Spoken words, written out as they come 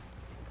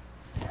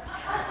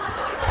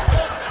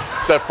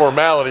that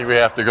formality we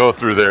have to go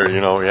through there.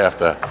 We have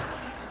to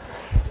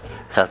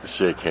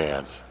shake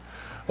hands.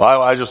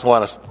 Well, I just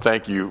want to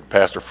thank you,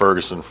 Pastor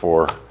Ferguson,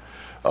 for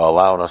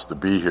allowing us to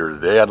be here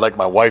today. I'd like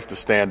my wife to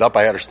stand up.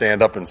 I had her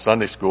stand up in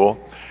Sunday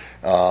school.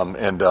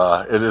 And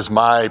it is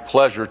my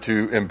pleasure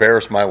to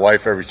embarrass my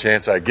wife every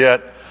chance I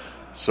get.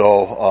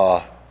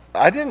 So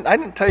I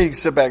didn't tell you to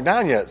sit back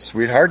down yet,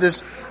 sweetheart.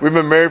 We've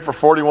been married for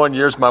 41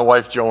 years, my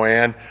wife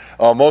Joanne.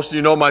 Most of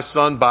you know my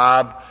son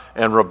Bob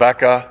and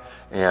Rebecca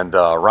and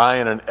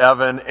Ryan and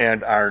Evan,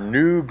 and our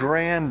new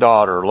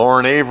granddaughter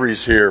Lauren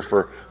Avery's here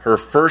for her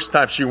first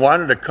time. She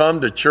wanted to come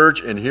to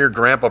church and hear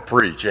Grandpa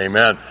preach.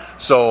 Amen.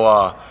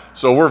 So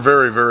we're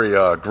very,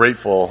 very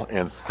grateful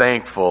and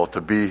thankful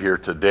to be here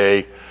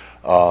today.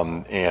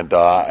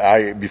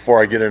 Before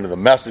I get into the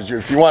message,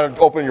 if you want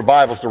to open your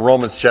Bibles to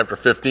Romans chapter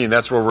 15,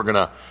 that's where we're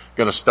gonna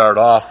start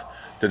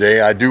off today.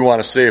 I do want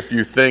to say a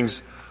few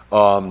things.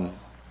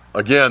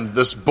 Again,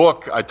 this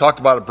book, I talked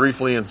about it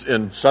briefly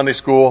in Sunday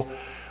school.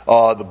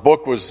 The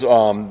book was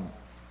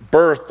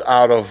birthed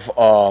out of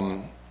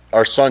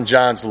our son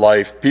John's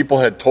life. People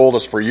had told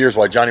us for years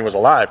while Johnny was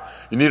alive,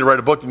 you need to write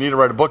a book, you need to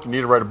write a book, you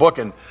need to write a book.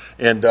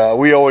 And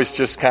we always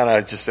just kind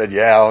of said,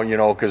 yeah,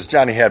 because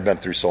Johnny had been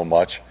through so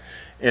much.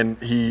 And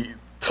he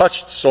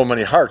touched so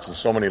many hearts and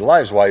so many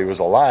lives while he was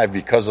alive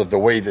because of the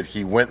way that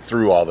he went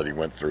through all that he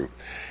went through.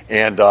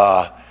 And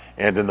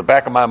in the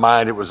back of my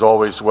mind, it was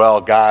always,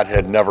 God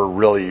had never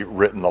really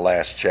written the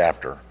last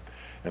chapter.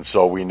 And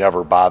so we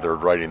never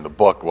bothered writing the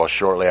book. Well,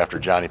 shortly after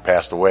Johnny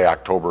passed away,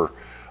 October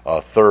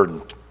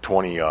 3rd,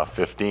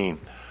 2015,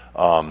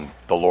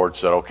 the Lord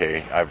said,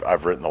 okay,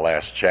 I've written the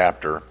last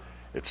chapter.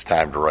 It's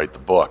time to write the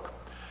book.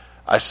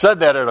 I said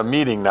that at a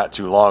meeting not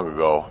too long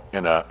ago,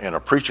 and a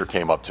preacher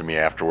came up to me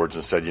afterwards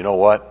and said, you know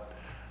what?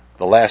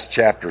 The last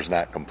chapter's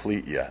not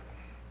complete yet,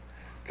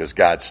 because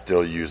God's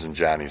still using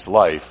Johnny's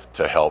life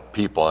to help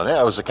people. And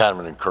that was a kind of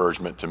an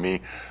encouragement to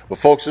me. But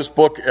folks, this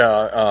book,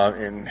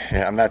 and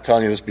I'm not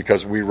telling you this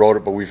because we wrote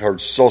it, but we've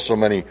heard so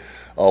many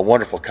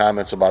wonderful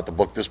comments about the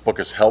book. This book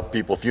has helped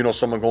people. If you know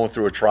someone going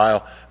through a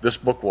trial, this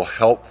book will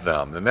help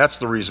them. And that's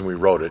the reason we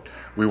wrote it.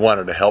 We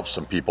wanted to help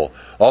some people.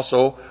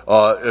 Also,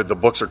 the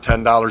books are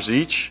 $10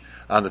 each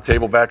on the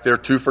table back there,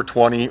 2 for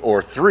 $20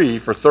 or 3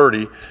 for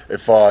 $30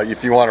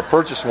 if you want to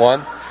purchase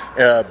one.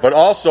 But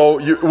also,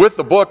 with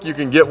the book, you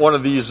can get one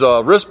of these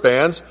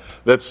wristbands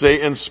that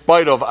say "in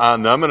spite of"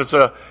 on them, and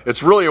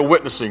it's really a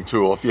witnessing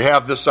tool. If you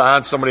have this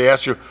on, somebody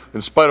asks you,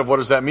 "In spite of," what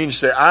does that mean? You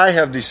say, "I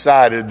have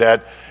decided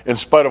that in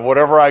spite of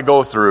whatever I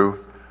go through,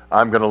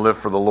 I'm going to live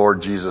for the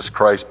Lord Jesus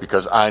Christ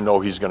because I know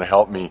He's going to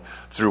help me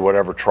through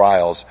whatever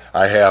trials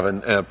I have."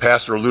 And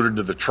Pastor alluded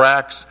to the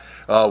tracts.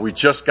 We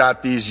just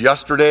got these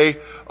yesterday.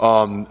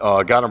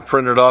 Got them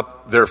printed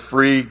up. They're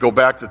free. Go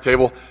back to the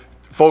table.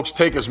 Folks,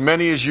 take as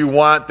many as you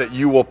want that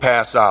you will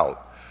pass out.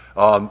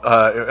 And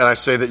I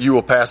say that you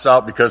will pass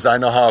out because I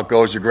know how it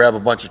goes. You grab a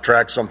bunch of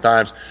tracts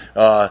sometimes.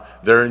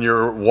 They're in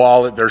your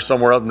wallet. They're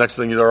somewhere else. Next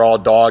thing, they're all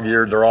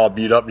dog-eared. They're all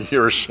beat up.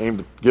 You're ashamed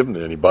to give them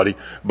to anybody.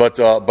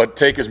 But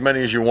take as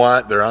many as you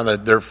want.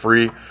 They're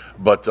free.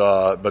 But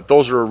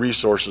those are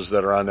resources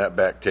that are on that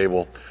back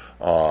table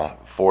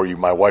for you.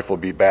 My wife will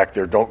be back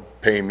there. Don't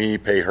pay me.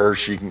 Pay her.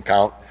 She can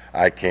count.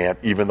 I can't.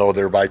 Even though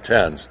they're by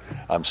tens,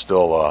 I'm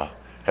still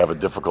have a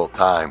difficult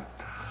time.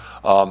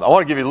 I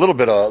want to give you a little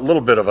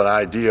bit of an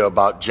idea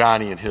about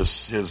Johnny and his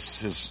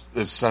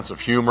sense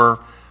of humor,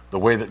 the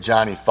way that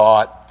Johnny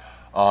thought.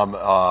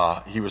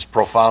 He was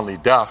profoundly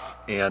deaf,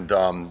 and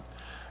one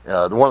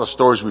of the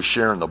stories we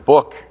share in the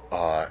book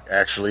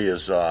actually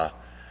is I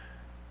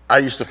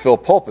used to fill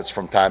pulpits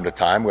from time to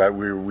time.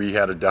 We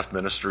had a deaf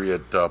ministry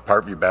at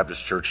Parkview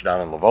Baptist Church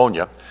down in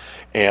Livonia,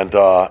 and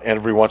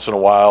every once in a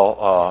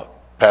while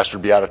pastor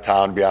would be out of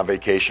town, be on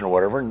vacation or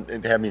whatever,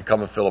 and have me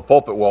come and fill a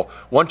pulpit. Well,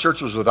 one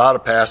church was without a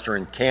pastor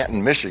in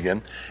Canton,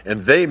 Michigan,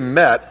 and they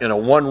met in a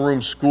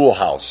one-room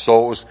schoolhouse.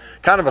 So it was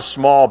kind of a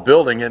small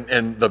building,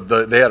 and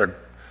they had a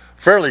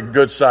fairly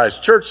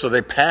good-sized church, so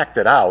they packed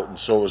it out. And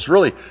so it was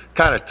really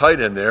kind of tight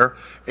in there.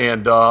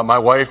 And my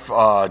wife,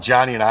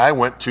 Johnny, and I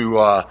went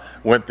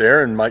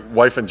there, and my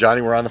wife and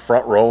Johnny were on the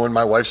front row, and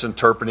my wife's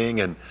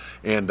interpreting,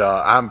 and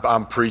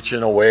I'm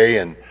preaching away.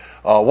 And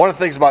one of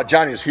the things about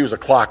Johnny is he was a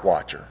clock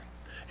watcher.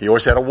 He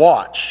always had a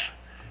watch,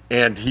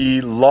 and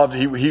he loved.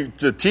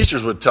 The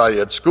teachers would tell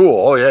you at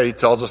school, "Oh yeah, he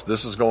tells us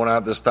this is going on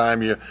at this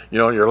time.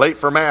 You're late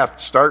for math.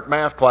 Start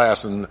math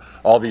class and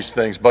all these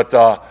things." But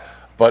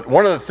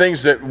one of the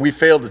things that we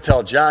failed to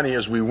tell Johnny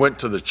is we went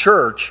to the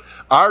church.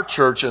 Our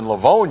church in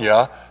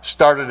Livonia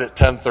started at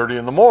 10:30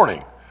 in the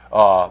morning,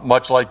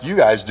 much like you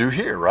guys do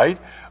here, right?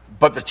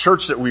 But the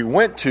church that we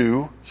went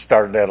to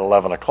started at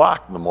 11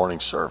 o'clock in the morning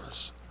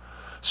service.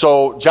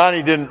 So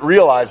Johnny didn't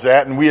realize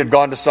that, and we had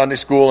gone to Sunday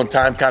school, and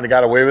time kind of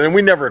got away with it, and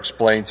we never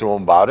explained to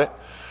him about it.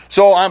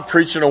 So I'm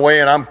preaching away,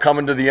 and I'm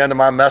coming to the end of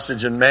my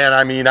message, and man,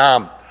 I mean,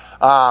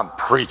 I'm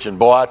preaching,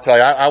 boy. I tell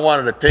you, I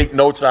wanted to take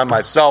notes on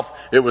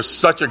myself. It was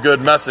such a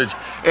good message.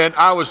 And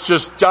I was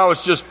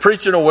just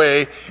preaching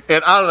away.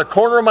 And out of the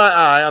corner of my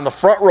eye, on the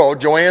front row,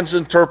 Joanne's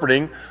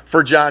interpreting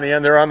for Johnny,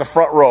 and they're on the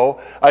front row.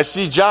 I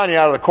see Johnny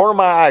out of the corner of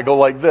my eye go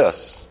like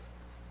this.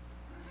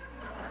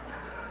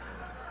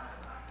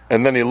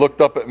 And then he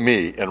looked up at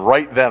me, and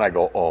right then I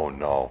go, oh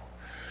no,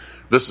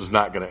 this is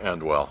not going to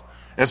end well.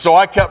 And so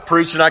I kept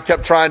preaching, I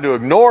kept trying to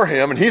ignore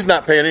him, and he's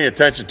not paying any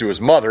attention to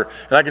his mother,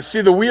 and I could see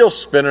the wheels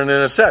spinning in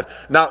his head.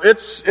 Now,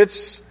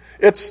 it's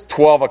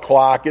 12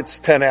 o'clock, it's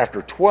 10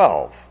 after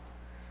 12.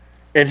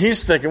 And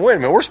he's thinking, wait a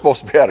minute, we're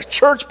supposed to be out of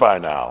church by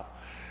now.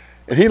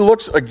 And he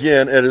looks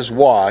again at his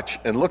watch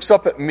and looks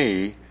up at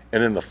me,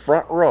 and in the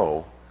front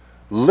row,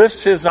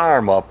 lifts his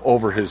arm up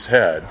over his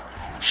head,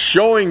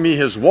 showing me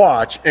his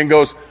watch, and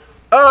goes,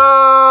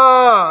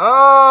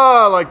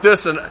 like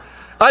this. And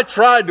I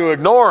tried to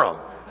ignore him.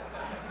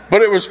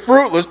 But it was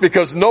fruitless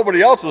because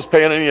nobody else was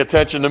paying any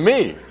attention to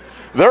me.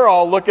 They're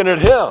all looking at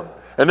him.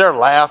 And they're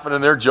laughing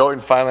and they're joking.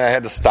 Finally, I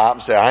had to stop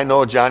and say, I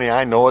know, Johnny,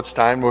 I know it's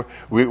time.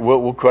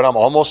 We'll quit. I'm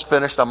almost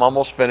finished.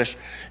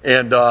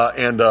 And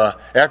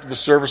after the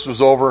service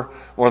was over,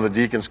 one of the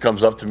deacons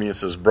comes up to me and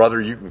says,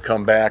 brother, you can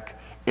come back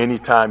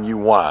anytime you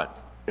want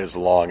as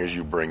long as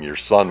you bring your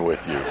son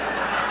with you.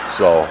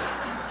 So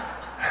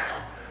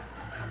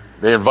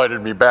they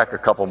invited me back a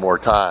couple more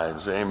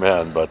times.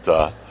 Amen.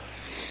 But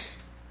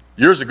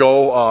years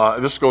ago,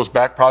 this goes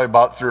back probably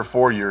about 3 or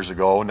 4 years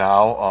ago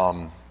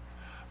now,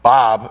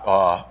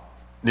 Bob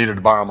needed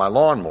to borrow my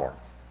lawnmower.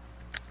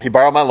 He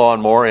borrowed my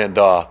lawnmower, and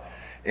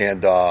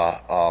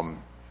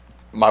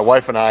my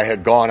wife and I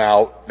had gone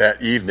out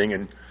that evening,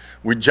 and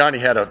Johnny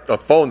had a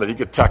phone that he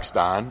could text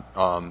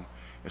on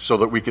so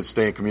that we could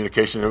stay in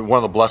communication. And one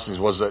of the blessings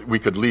was that we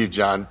could leave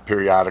John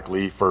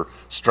periodically for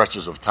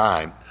stretches of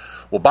time.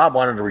 Well, Bob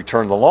wanted to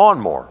return the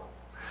lawnmower.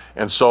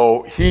 And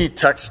so he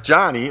texts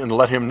Johnny and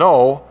let him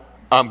know,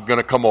 I'm going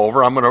to come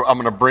over. I'm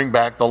going to bring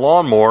back the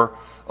lawnmower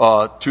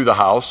to the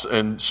house.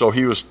 And so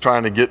he was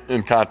trying to get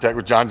in contact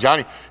with John.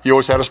 Johnny, he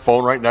always had his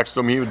phone right next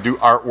to him. He would do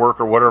artwork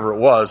or whatever it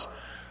was.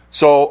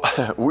 So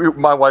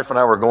my wife and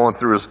I were going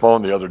through his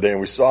phone the other day, and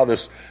we saw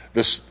this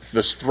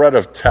thread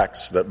of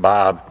text that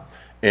Bob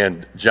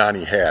and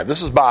Johnny had.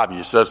 This is Bobby.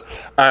 He says,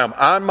 I am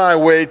on my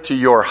way to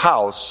your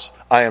house.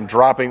 I am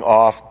dropping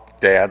off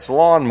Dad's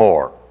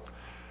lawnmower.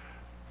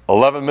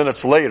 11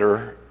 minutes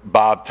later,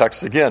 Bob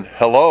texts again,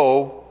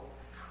 hello.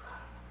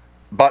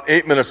 About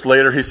 8 minutes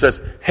later, he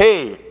says,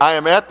 hey, I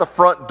am at the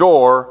front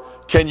door.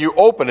 Can you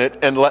open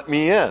it and let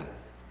me in?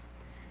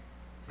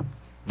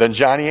 Then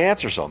Johnny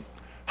answers him,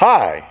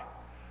 hi,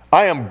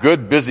 I am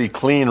good, busy,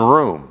 clean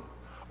room.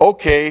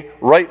 Okay,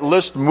 right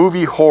list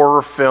movie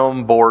horror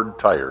film bored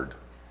tired.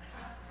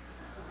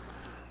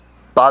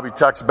 Bobby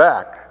texts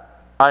back,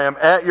 I am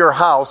at your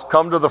house.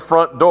 Come to the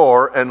front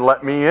door and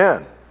let me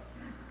in.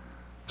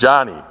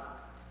 Johnny,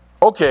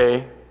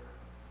 okay,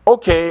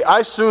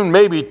 I soon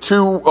maybe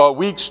 2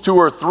 weeks, 2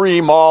 or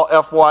 3 mall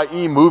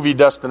FYE movie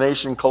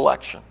destination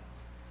collection.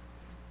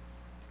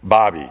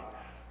 Bobby,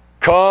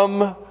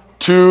 come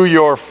to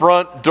your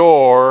front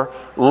door,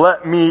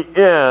 let me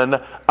in.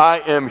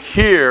 I am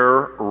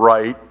here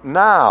right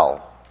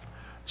now.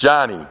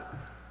 Johnny,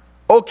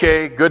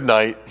 okay, good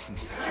night.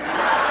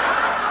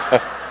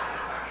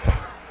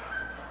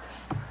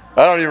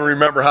 I don't even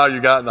remember how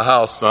you got in the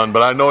house, son,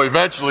 but I know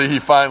eventually he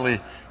finally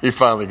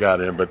got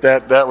in. But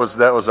that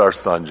was our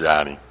son,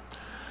 Johnny,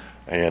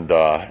 and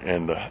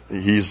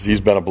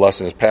he's been a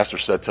blessing. As Pastor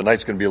said,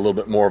 tonight's going to be a little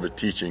bit more of a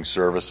teaching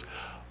service.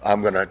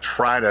 I'm going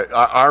to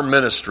our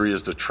ministry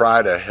is to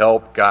try to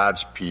help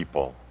God's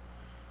people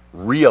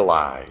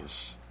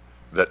realize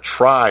that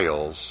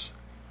trials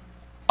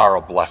are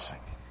a blessing.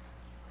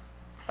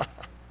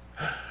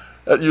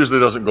 That usually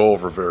doesn't go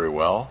over very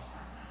well.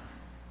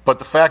 But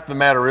the fact of the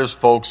matter is,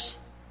 folks,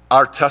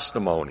 our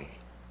testimony.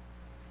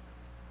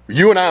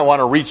 You and I want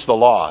to reach the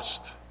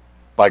lost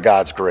by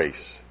God's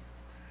grace.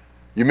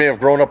 You may have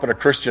grown up in a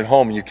Christian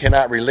home and you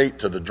cannot relate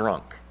to the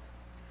drunk.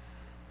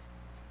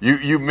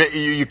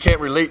 You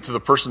can't relate to the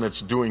person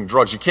that's doing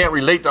drugs. You can't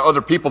relate to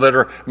other people that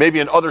are maybe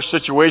in other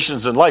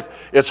situations in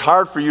life. It's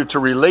hard for you to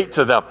relate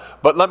to them.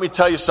 But let me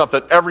tell you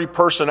something. Every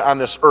person on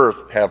this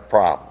earth have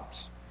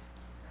problems.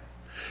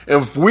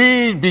 If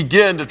we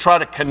begin to try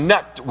to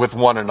connect with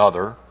one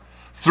another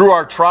through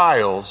our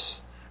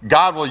trials,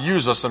 God will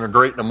use us in a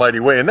great and a mighty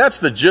way. And that's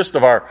the gist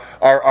of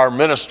our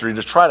ministry,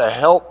 to try to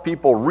help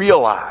people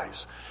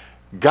realize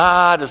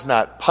God is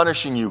not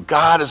punishing you.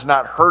 God is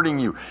not hurting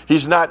you.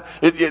 He's not.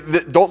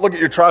 Don't look at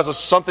your trials as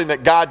something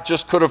that God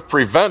just could have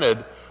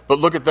prevented, but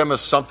look at them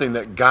as something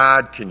that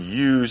God can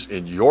use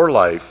in your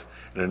life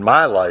and in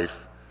my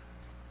life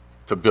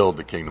to build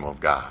the kingdom of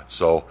God.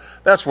 So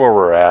that's where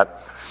we're at.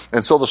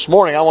 And so this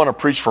morning I want to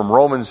preach from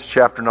Romans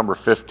chapter number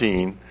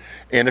 15.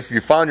 And if you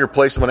found your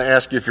place, I'm going to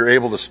ask you if you're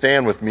able to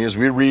stand with me as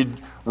we read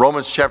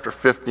Romans chapter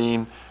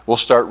 15. We'll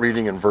start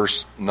reading in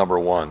verse number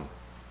 1.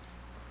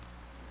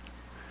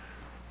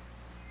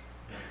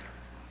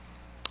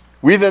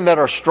 We then that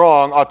are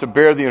strong ought to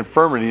bear the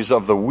infirmities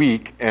of the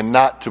weak and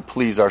not to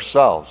please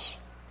ourselves.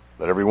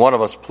 Let every one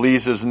of us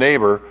please his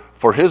neighbor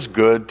for his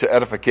good to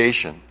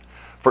edification.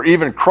 For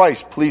even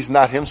Christ pleased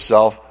not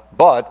himself,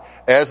 but,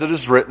 as it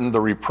is written,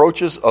 the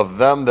reproaches of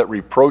them that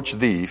reproach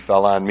thee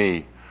fell on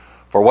me.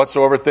 For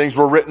whatsoever things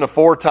were written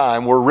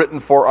aforetime were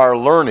written for our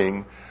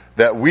learning,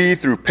 that we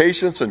through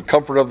patience and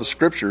comfort of the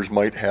Scriptures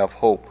might have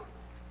hope.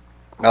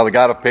 Now the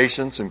God of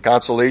patience and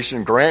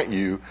consolation grant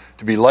you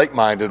to be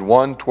like-minded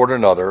one toward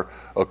another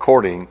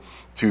according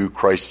to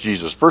Christ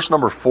Jesus. Verse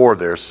number 4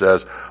 there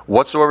says,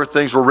 whatsoever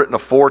things were written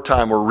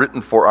aforetime were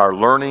written for our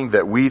learning,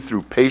 that we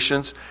through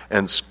patience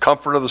and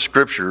comfort of the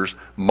Scriptures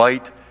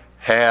might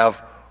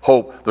have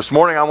hope. This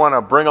morning I want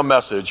to bring a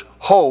message,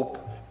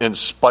 hope in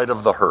spite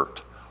of the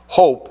hurt.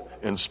 Hope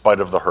in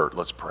spite of the hurt.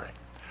 Let's pray.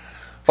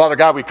 Father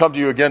God, we come to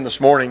you again this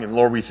morning, and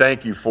Lord, we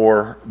thank you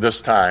for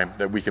this time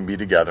that we can be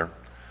together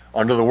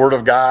under the Word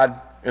of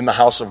God, in the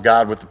house of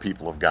God, with the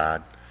people of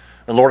God.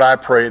 And Lord, I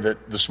pray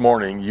that this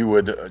morning you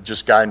would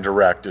just guide and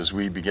direct as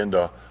we begin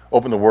to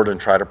open the Word and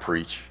try to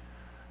preach.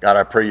 God,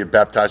 I pray you'd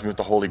baptize me with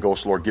the Holy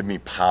Ghost. Lord, give me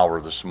power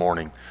this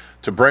morning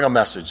to bring a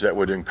message that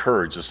would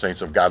encourage the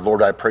saints of God.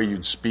 Lord, I pray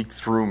you'd speak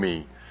through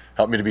me.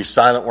 Help me to be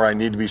silent where I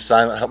need to be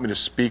silent. Help me to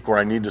speak where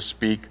I need to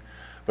speak.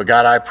 But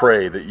God, I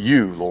pray that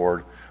you,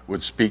 Lord,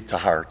 would speak to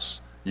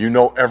hearts. You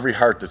know every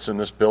heart that's in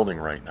this building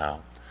right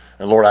now.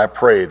 And Lord, I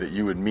pray that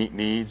you would meet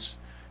needs,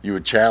 you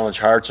would challenge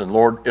hearts, and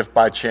Lord, if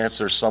by chance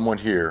there's someone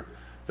here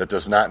that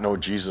does not know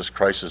Jesus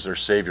Christ as their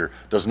Savior,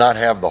 does not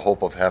have the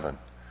hope of heaven,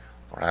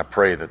 Lord, I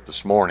pray that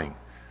this morning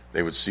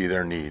they would see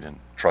their need and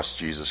trust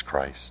Jesus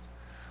Christ.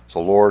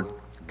 So Lord,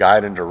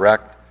 guide and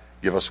direct,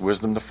 give us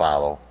wisdom to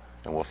follow,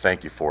 and we'll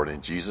thank you for it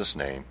in Jesus'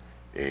 name.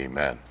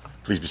 Amen.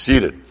 Please be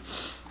seated.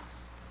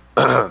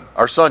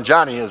 Our son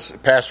Johnny, as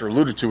Pastor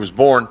alluded to, was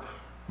born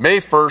May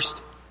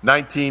 1st,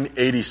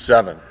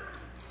 1987.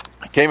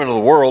 He came into the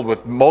world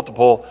with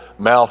multiple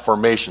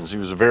malformations. He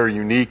was a very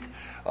unique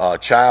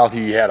child.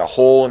 He had a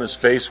hole in his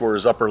face where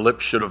his upper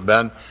lip should have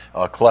been,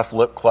 cleft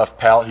lip, cleft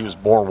palate. He was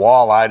born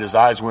wall-eyed. His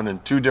eyes went in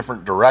two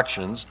different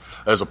directions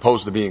as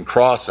opposed to being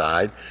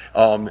cross-eyed.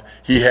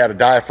 He had a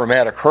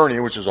diaphragmatic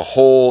hernia, which is a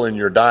hole in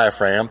your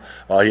diaphragm.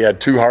 He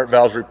had 2 heart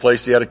valves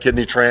replaced. He had a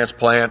kidney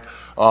transplant.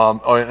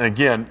 And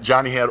again,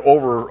 Johnny had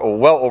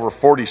well over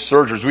 40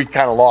 surgeries. We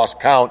kind of lost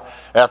count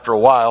after a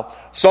while.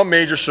 Some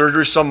major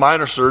surgeries, some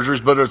minor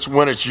surgeries, but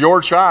when it's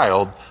your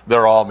child,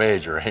 they're all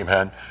major.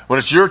 Amen. When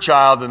it's your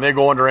child and they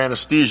go under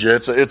anesthesia,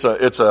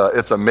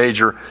 it's a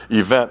major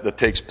event that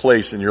takes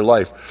place in your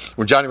life.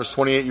 When Johnny was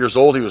 28 years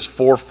old, he was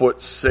 4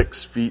 foot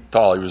 6 feet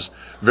tall. He was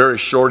very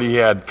short. He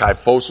had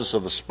kyphosis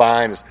of the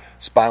spine. His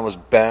spine was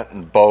bent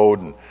and bowed,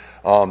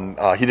 and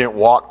he didn't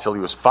walk till he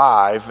was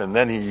 5, and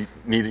then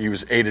he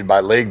was aided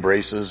by leg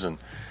braces, and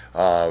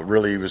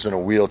really he was in a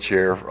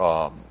wheelchair.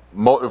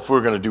 If we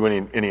were going to do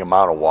any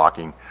amount of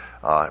walking,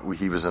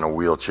 he was in a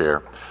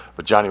wheelchair.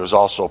 But Johnny was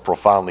also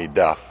profoundly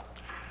deaf.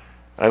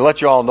 And I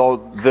let you all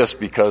know this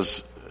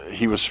because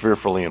he was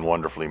fearfully and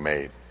wonderfully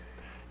made.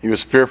 He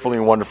was fearfully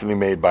and wonderfully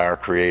made by our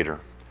Creator.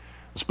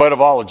 In spite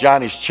of all of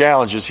Johnny's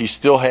challenges, he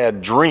still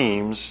had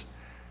dreams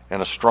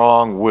and a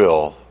strong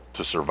will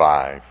to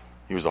survive.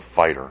 He was a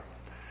fighter.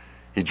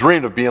 He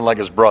dreamed of being like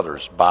his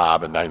brothers,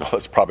 Bob, and I know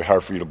that's probably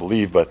hard for you to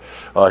believe, but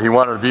he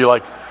wanted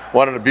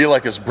to be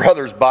like his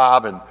brothers,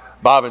 Bob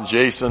and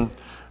Jason.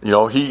 You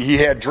know, he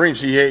had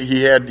dreams.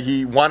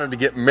 He wanted to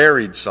get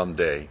married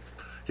someday.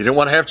 He didn't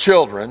want to have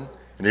children,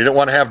 and he didn't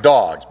want to have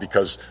dogs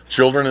because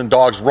children and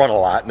dogs run a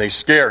lot and they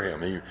scare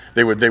him.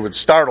 They would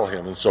startle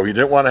him, and so he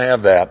didn't want to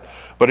have that.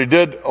 But he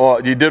did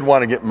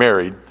want to get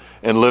married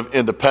and live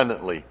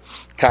independently,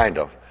 kind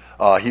of.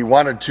 He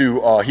wanted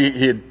to.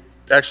 He had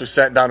actually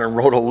sat down and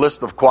wrote a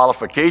list of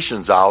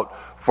qualifications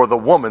out for the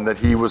woman that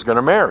he was going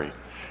to marry.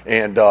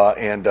 And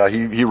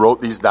he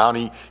wrote these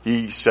down.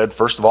 He said,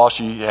 first of all,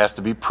 she has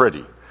to be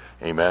pretty.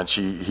 Amen.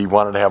 He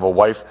wanted to have a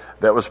wife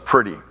that was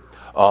pretty.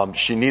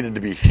 She needed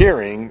to be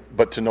hearing,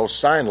 but to know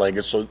sign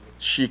language so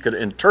she could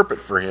interpret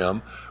for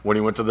him when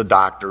he went to the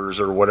doctors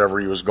or whatever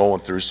he was going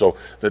through, so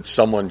that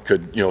someone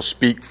could,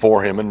 speak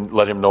for him and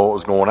let him know what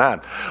was going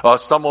on.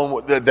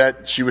 Someone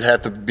that she would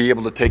have to be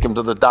able to take him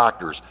to the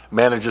doctors,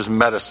 manage his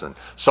medicine,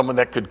 someone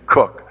that could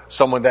cook,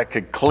 someone that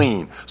could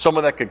clean,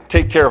 someone that could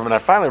take care of him. And I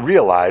finally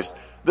realized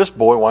this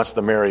boy wants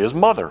to marry his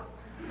mother.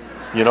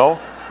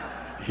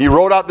 He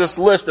wrote out this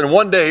list, and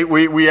one day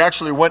we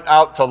actually went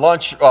out to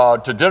lunch,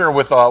 to dinner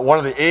with one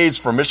of the aides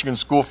from Michigan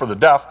School for the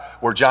Deaf,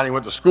 where Johnny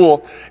went to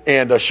school,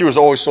 and she was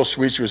always so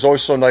sweet. She was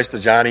always so nice to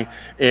Johnny,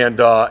 and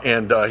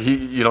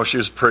she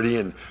was pretty,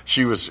 and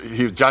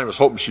Johnny was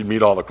hoping she'd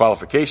meet all the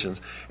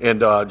qualifications,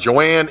 and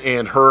Joanne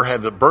and her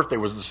had the birthday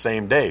was the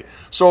same day.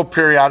 So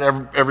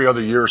every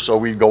other year or so,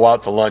 we'd go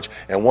out to lunch,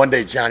 and one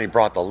day Johnny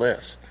brought the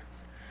list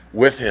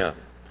with him,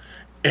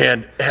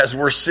 and as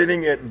we're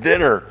sitting at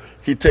dinner,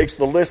 he takes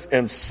the list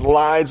and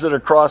slides it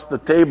across the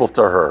table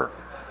to her.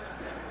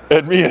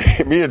 And me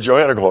and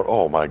Joanna are going,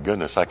 oh my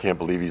goodness, I can't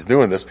believe he's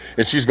doing this.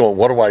 And she's going,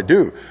 what do I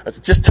do? I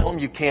said, just tell him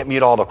you can't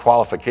meet all the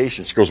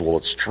qualifications. She goes, well,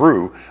 it's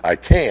true, I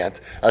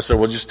can't. I said,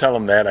 well, just tell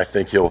him that. I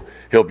think he'll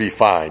be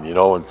fine,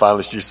 And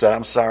finally she said,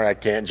 I'm sorry, I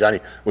can't. Johnny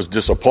was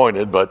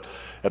disappointed, but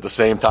at the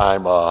same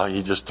time,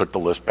 he just took the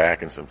list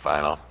back and said,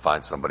 fine, I'll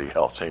find somebody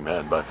else.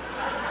 Amen. But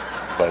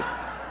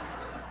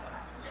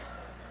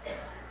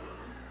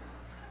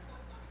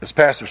as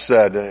Pastor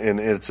said, and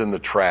it's in the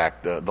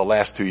tract, the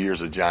last 2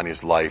 years of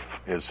Johnny's life,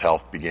 his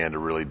health began to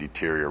really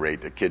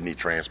deteriorate. The kidney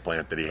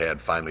transplant that he had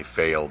finally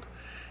failed,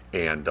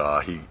 and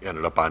he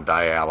ended up on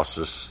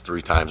dialysis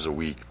 3 times a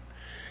week,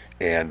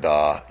 and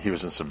he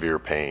was in severe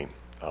pain.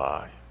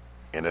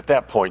 And at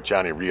that point,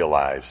 Johnny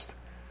realized,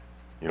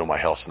 my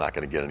health's not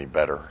going to get any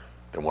better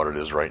than what it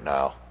is right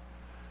now,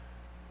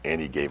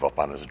 and he gave up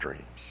on his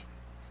dreams.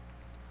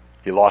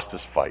 He lost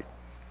his fight.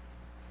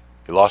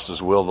 He lost his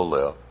will to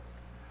live.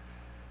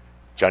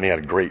 Johnny had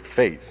a great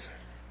faith.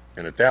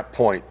 And at that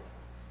point,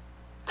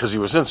 because he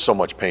was in so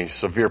much pain,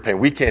 severe pain,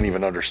 we can't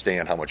even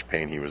understand how much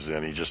pain he was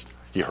in.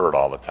 He hurt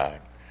all the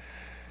time.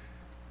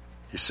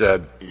 He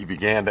said he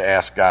began to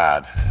ask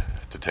God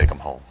to take him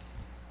home.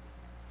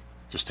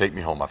 Just take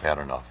me home. I've had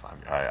enough.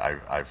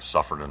 I've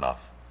suffered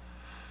enough.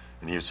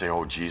 And he would say,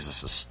 oh,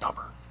 Jesus is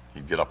stubborn.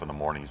 He'd get up in the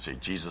morning and say,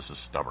 Jesus is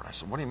stubborn. I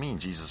said, what do you mean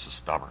Jesus is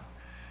stubborn?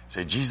 He'd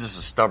say, Jesus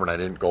is stubborn. I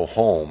didn't go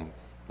home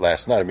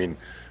last night.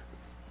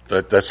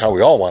 That's how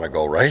we all want to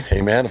go, right?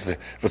 Amen. If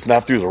it's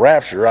not through the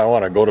rapture, I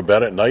want to go to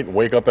bed at night and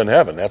wake up in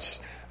heaven.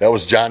 That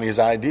was Johnny's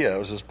idea. That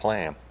was his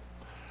plan.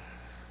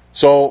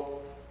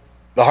 So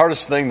the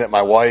hardest thing that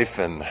my wife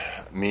and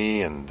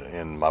me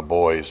and my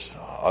boys,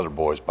 other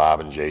boys,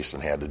 Bob and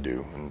Jason, had to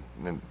do,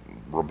 and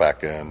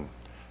Rebecca and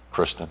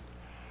Kristen,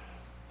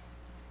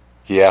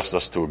 he asked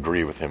us to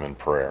agree with him in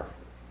prayer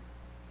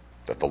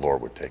that the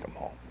Lord would take him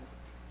home.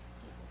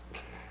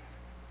 It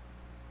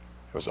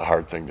was a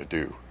hard thing to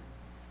do.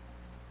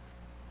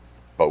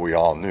 But we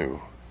all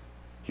knew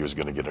he was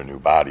going to get a new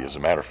body. As a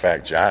matter of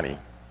fact, Johnny,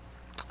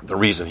 the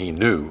reason he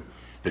knew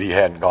that he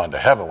hadn't gone to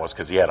heaven was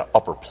because he had an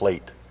upper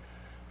plate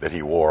that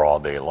he wore all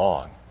day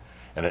long.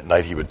 And at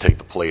night he would take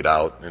the plate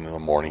out, and in the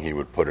morning he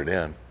would put it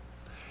in.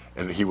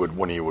 And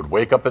when he would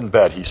wake up in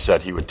bed, he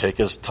said he would take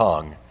his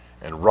tongue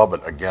and rub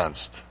it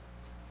against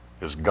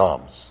his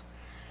gums.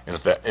 And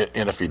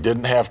if he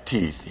didn't have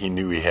teeth, he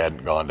knew he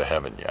hadn't gone to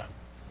heaven yet.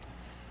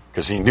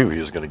 Because he knew he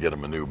was going to get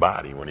him a new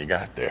body when he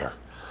got there.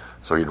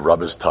 So he'd rub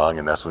his tongue,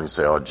 and that's when he'd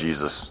say, oh,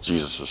 Jesus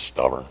is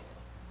stubborn.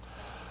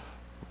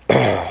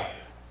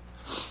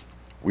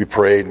 We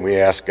prayed and we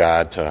asked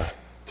God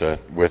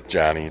with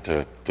Johnny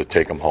to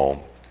take him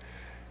home.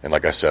 And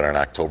like I said, on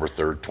October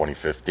 3rd,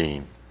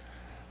 2015,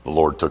 the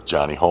Lord took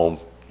Johnny home.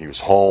 He was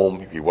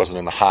home. He wasn't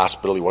in the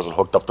hospital. He wasn't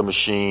hooked up to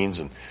machines,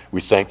 and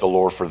we thank the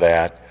Lord for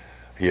that.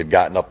 He had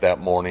gotten up that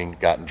morning,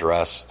 gotten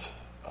dressed.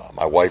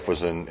 My wife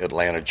was in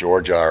Atlanta,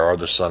 Georgia. Our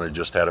other son had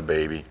just had a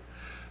baby.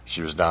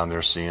 She was down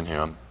there seeing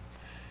him.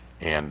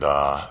 And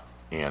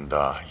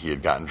he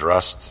had gotten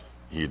dressed.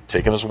 He had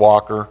taken his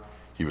walker.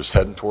 He was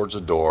heading towards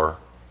the door,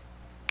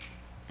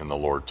 and the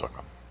Lord took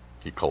him.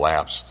 He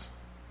collapsed,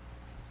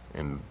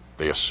 and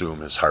they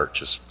assume his heart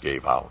just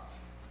gave out.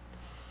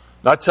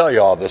 Now, I tell you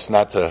all this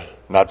not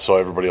so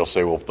everybody will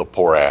say, well, the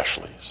poor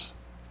Ashleys.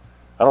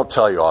 I don't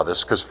tell you all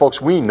this because,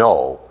 folks, we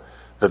know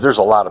that there's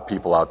a lot of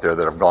people out there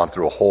that have gone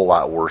through a whole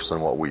lot worse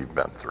than what we've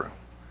been through.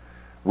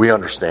 We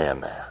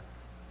understand that.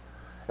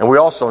 And we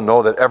also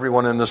know that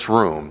everyone in this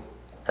room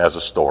has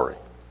a story.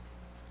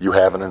 You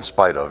have it in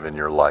spite of in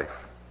your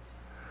life.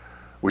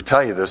 We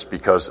tell you this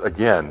because,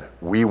 again,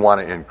 we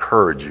want to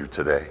encourage you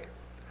today.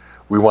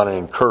 We want to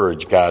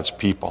encourage God's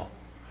people.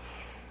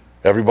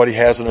 Everybody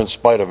has it in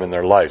spite of in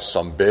their life,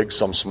 some big,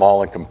 some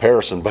small in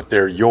comparison, but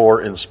they're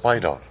your in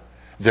spite of.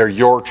 They're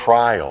your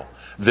trial.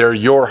 They're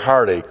your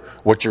heartache,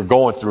 what you're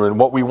going through. And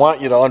what we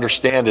want you to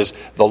understand is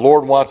the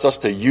Lord wants us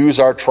to use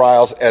our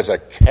trials as a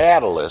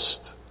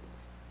catalyst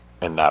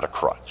and not a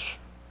crutch.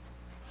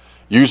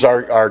 Use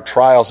our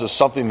trials as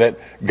something that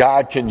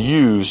God can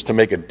use to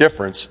make a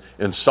difference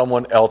in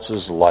someone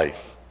else's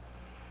life.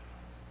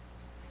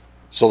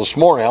 So this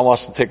morning, I want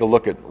us to take a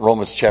look at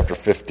Romans chapter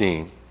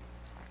 15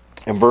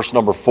 and verse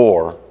number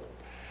 4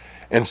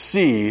 and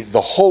see the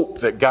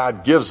hope that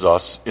God gives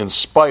us in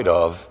spite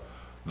of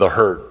the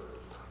hurt.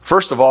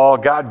 First of all,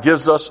 God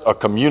gives us a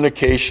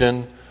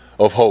communication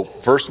of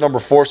hope. Verse number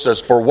 4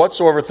 says, for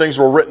whatsoever things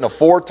were written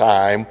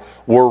aforetime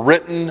were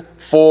written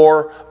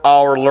for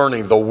our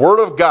learning. The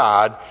Word of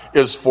God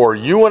is for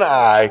you and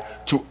I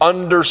to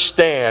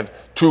understand,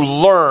 to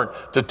learn,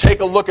 to take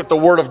a look at the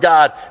Word of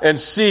God and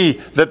see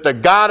that the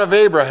God of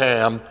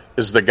Abraham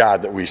is the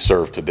God that we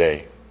serve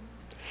today.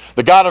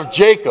 The God of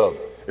Jacob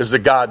is the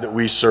God that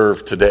we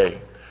serve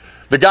today.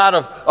 The God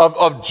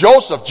of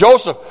Joseph,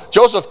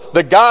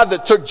 the God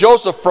that took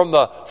Joseph from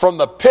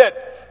the pit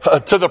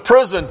to the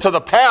prison, to the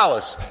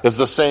palace, is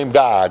the same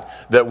God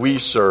that we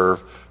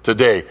serve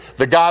today.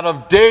 The God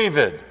of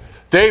David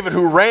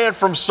who ran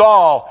from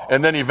Saul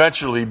and then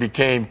eventually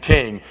became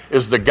king,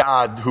 is the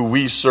God who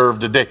we serve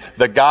today.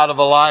 The God of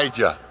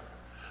Elijah,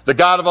 the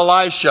God of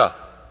Elisha,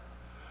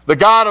 the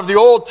God of the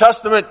Old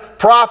Testament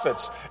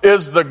prophets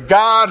is the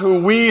God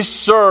who we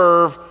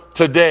serve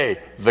today.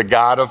 The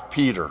God of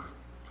Peter,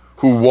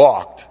 who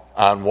walked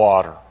on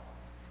water,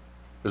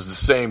 is the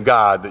same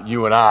God that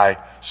you and I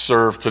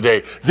serve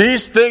today.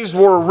 These things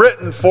were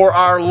written for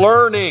our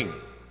learning.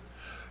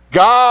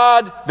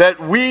 God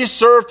that we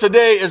serve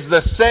today is the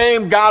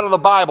same God of the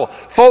Bible.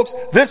 Folks,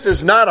 this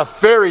is not a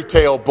fairy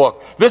tale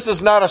book. This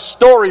is not a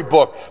story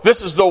book.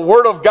 This is the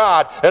Word of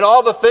God. And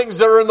all the things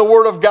that are in the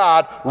Word of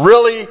God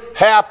really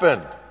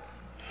happened.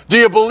 Do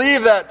you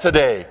believe that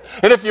today?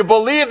 And if you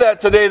believe that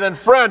today, then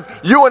friend,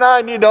 you and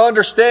I need to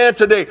understand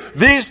today,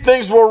 these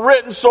things were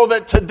written so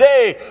that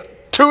today,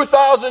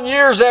 2,000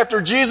 years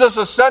after Jesus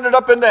ascended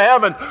up into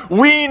heaven,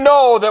 we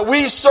know that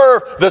we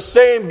serve the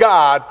same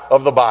God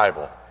of the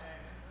Bible.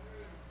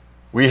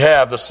 We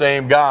have the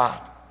same God.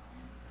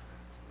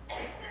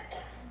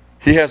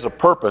 He has a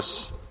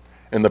purpose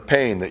in the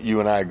pain that you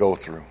and I go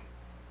through.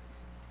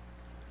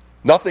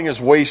 Nothing is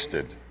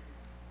wasted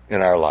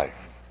in our life.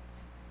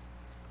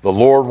 The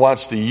Lord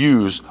wants to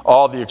use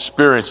all the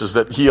experiences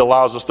that He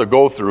allows us to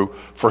go through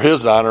for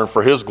His honor and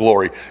for His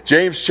glory.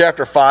 James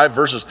chapter 5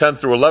 verses 10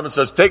 through 11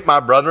 says, "Take,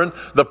 my brethren,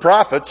 the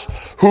prophets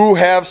who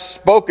have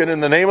spoken in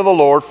the name of the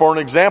Lord for an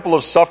example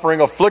of suffering,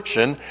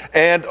 affliction,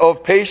 and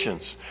of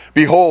patience.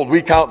 Behold,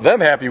 we count them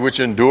happy which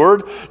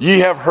endured. Ye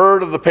have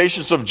heard of the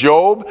patience of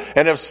Job,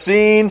 and have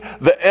seen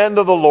the end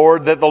of the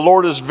Lord, that the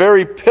Lord is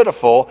very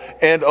pitiful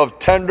and of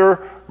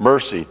tender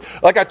mercy."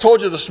 Like I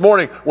told you this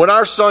morning, when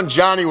our son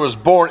Johnny was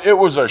born, it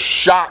was a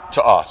shock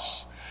to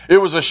us. It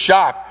was a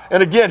shock.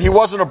 And again, he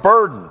wasn't a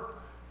burden.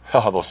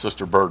 Oh, little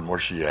Sister Burden,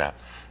 where's she at?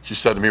 She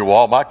said to me, "Well,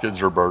 all my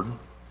kids are a burden."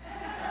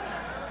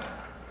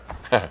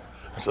 I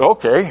said,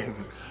 okay,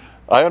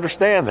 I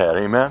understand that,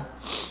 amen.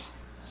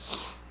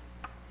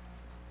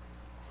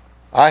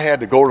 I had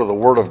to go to the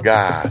Word of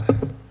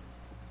God,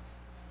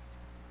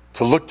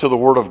 to look to the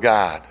Word of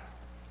God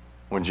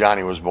when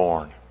Johnny was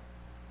born,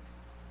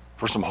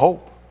 for some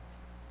hope,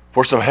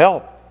 for some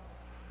help.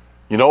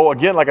 You know,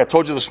 again, like I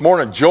told you this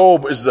morning,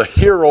 Job is the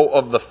hero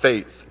of the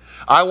faith.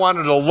 I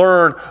wanted to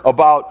learn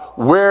about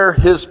where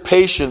his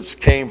patience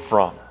came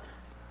from.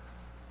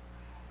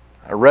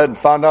 I read and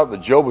found out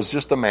that Job was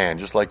just a man,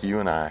 just like you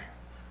and I.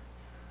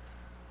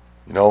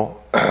 You know,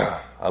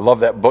 I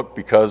love that book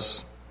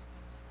because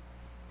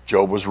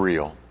Job was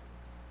real.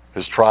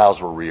 His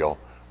trials were real.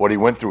 What he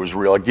went through was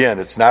real. Again,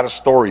 it's not a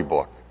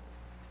storybook.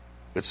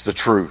 It's the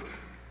truth.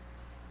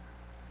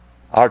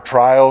 Our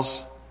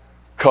trials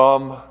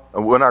come,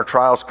 and when our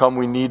trials come,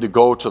 we need to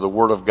go to the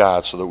Word of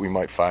God so that we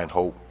might find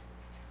hope.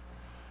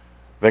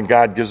 Then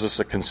God gives us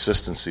a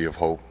consistency of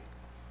hope.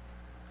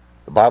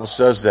 The Bible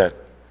says that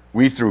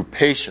we through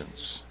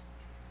patience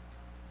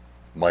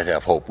might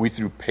have hope. We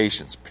through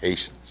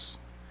patience.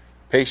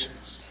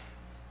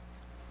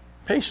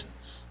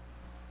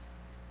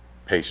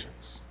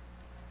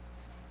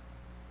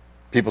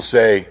 People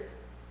say,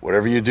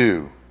 whatever you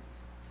do,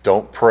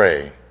 don't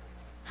pray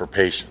for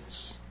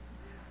patience.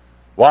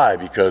 Why?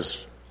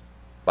 Because the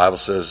Bible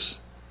says,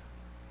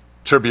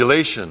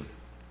 tribulation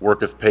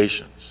worketh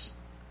patience.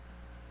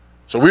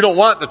 So we don't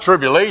want the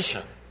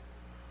tribulation.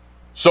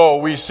 So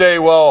we say,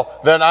 well,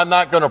 then I'm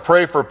not going to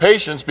pray for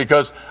patience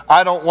because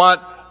I don't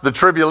want the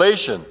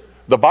tribulation.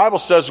 The Bible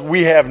says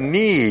we have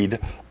need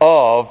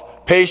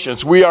of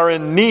patience. We are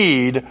in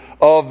need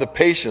of the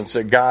patience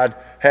that God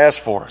has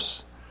for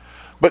us.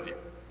 But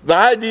the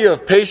idea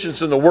of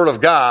patience in the Word of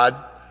God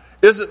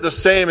isn't the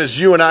same as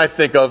you and I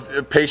think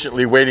of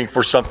patiently waiting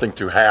for something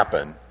to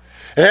happen.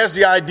 It has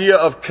the idea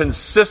of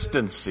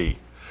consistency.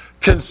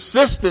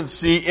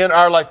 Consistency in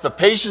our life. The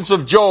patience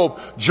of Job.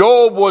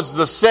 Job was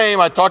the same.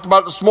 I talked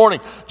about it this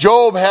morning.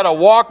 Job had a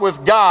walk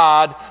with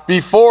God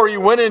before he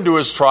went into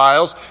his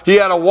trials. He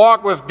had a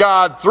walk with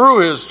God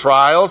through his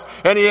trials.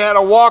 And he had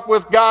a walk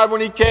with God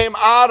when he came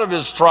out of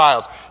his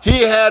trials.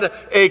 He had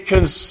a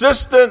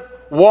consistent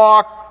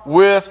walk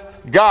with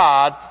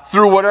God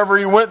through whatever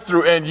he went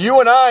through. And you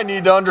and I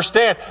need to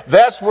understand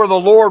that's where the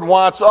Lord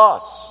wants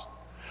us.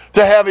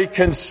 To have a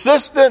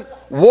consistent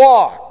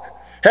walk.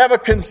 Have a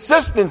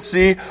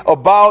consistency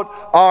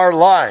about our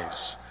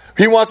lives.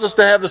 He wants us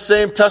to have the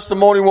same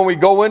testimony when we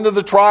go into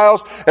the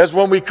trials as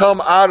when we come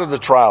out of the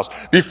trials.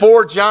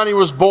 Before Johnny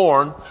was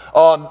born,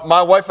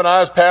 my wife and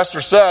I, as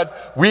Pastor said,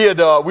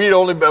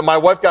 my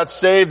wife got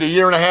saved a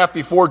year and a half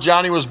before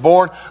Johnny was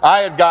born. I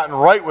had gotten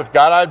right with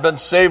God. I had been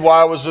saved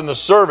while I was in the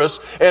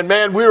service. And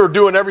man, we were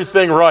doing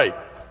everything right.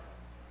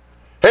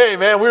 Hey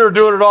man, we were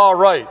doing it all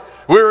right.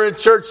 We were in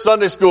church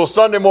Sunday school,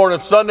 Sunday morning,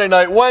 Sunday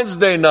night,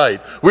 Wednesday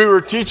night. We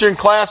were teaching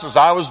classes.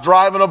 I was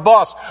driving a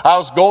bus. I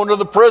was going to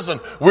the prison.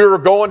 We were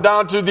going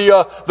down to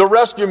the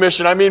rescue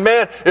mission. I mean,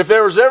 man, if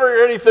there was ever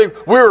anything,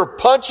 we were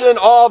punching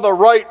all the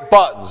right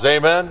buttons.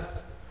 Amen?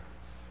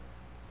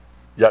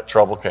 Yet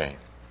trouble came.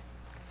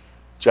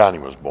 Johnny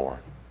was born.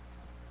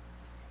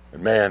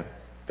 And man,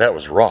 that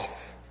was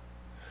rough.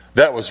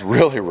 That was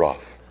really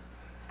rough.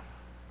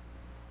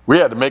 We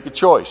had to make a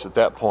choice at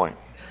that point.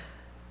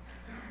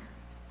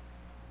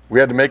 We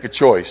had to make a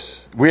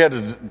choice. We had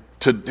to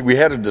we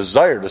had a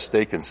desire to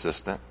stay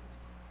consistent.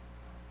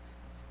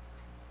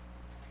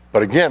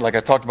 But again, like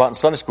I talked about in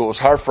Sunday school, it was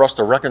hard for us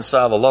to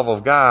reconcile the love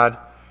of God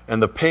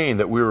and the pain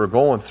that we were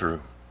going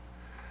through.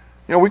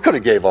 You know, we could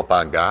have gave up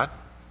on God.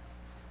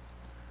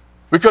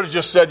 We could have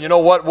just said, you know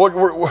what,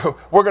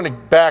 we're going to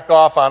back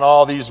off on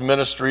all these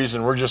ministries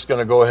and we're just going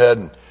to go ahead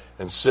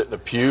and sit in a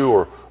pew.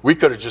 Or we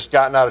could have just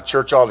gotten out of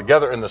church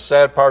altogether. And the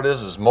sad part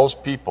is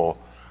most people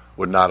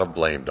would not have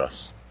blamed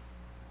us.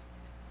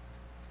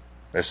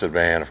 They said,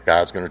 man, if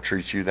God's going to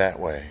treat you that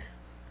way,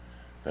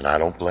 then I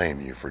don't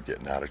blame you for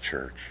getting out of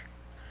church.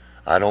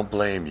 I don't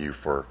blame you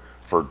for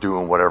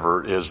doing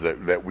whatever it is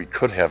that we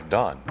could have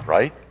done,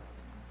 right?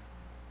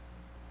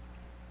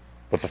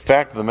 But the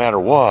fact of the matter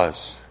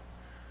was,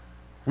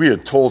 we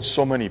had told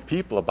so many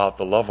people about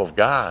the love of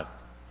God.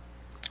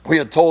 We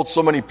had told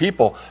so many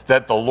people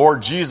that the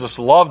Lord Jesus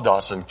loved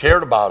us and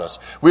cared about us.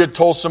 We had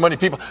told so many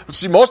people.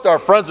 See, most of our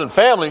friends and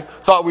family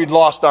thought we'd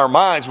lost our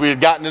minds. We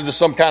had gotten into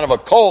some kind of a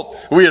cult.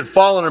 We had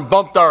fallen and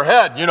bumped our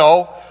head,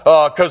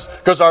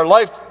 because our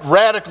life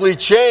radically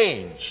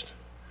changed.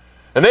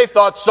 And they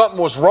thought something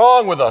was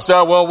wrong with us.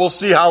 Well, we'll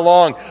see how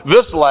long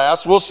this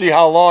lasts. We'll see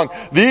how long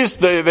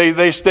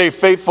they stay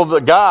faithful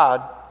to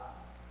God.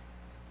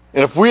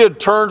 And if we had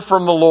turned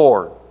from the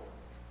Lord,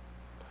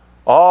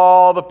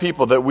 all the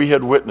people that we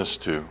had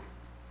witnessed to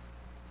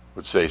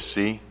would say,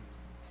 see,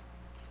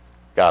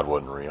 God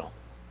wasn't real.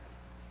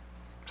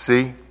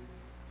 See,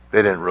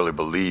 they didn't really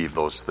believe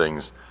those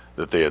things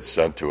that they had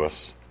said to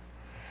us.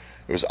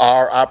 It was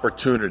our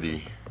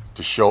opportunity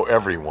to show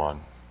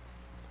everyone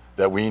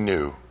that we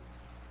knew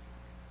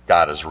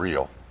God is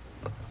real.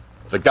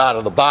 The God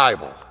of the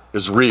Bible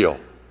is real.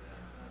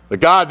 The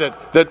God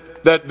that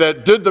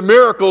did the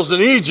miracles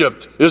in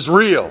Egypt is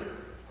real.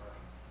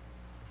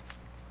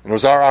 And it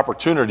was our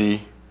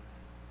opportunity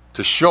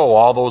to show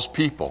all those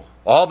people,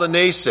 all the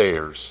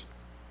naysayers,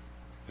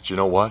 that you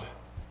know what?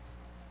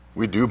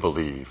 We do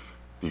believe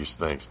these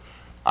things.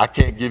 I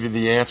can't give you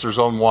the answers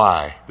on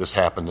why this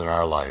happened in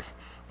our life,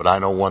 but I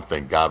know one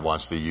thing: God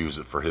wants to use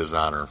it for His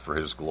honor and for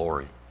His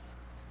glory.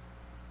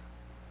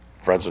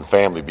 Friends and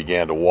family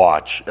began to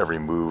watch every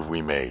move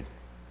we made.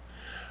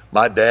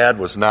 My dad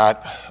was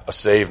not a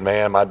saved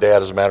man. My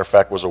dad, as a matter of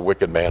fact, was a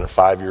wicked man at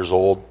 5 years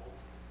old.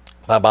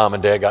 My mom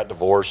and dad got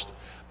divorced.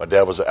 My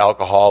dad was an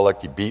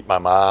alcoholic. He beat my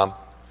mom.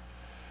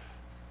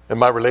 And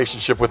my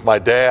relationship with my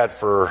dad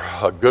for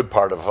a good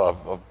part of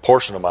a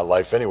portion of my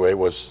life anyway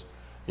was,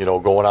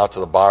 going out to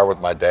the bar with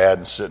my dad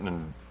and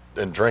sitting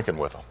and drinking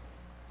with him.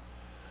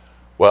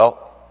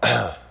 Well,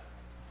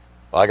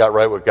 I got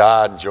right with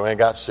God and Joanne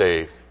got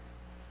saved.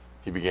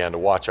 He began to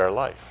watch our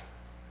life.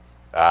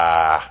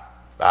 But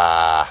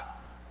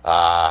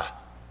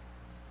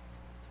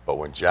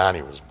when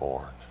Johnny was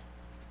born,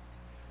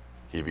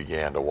 he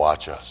began to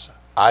watch us.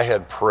 I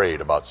had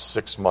prayed about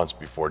 6 months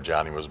before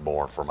Johnny was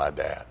born for my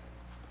dad.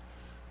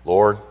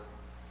 Lord,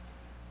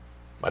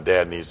 my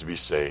dad needs to be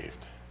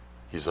saved.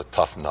 He's a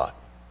tough nut.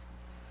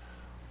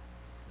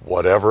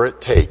 Whatever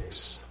it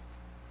takes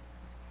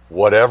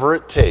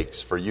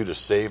for you to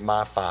save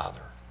my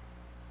father,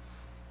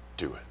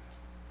 do it.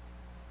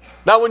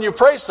 Now, when you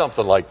pray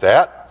something like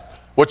that,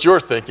 what you're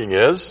thinking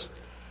is,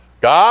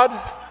 God,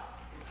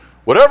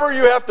 whatever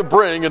you have to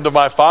bring into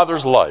my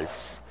father's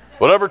life,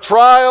 whatever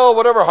trial,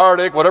 whatever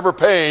heartache, whatever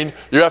pain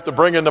you have to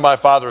bring into my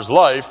father's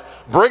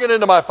life, bring it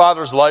into my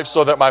father's life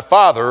so that my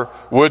father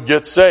would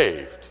get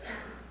saved.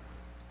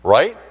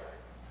 Right?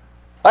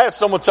 I had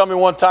someone tell me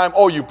one time,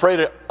 you prayed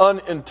an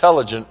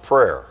unintelligent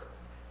prayer,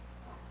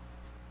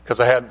 because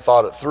I hadn't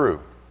thought it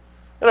through.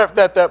 And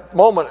at that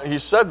moment he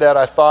said that,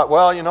 I thought, it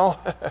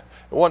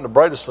wasn't the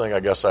brightest thing I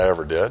guess I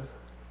ever did.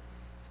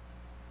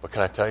 But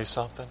can I tell you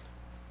something?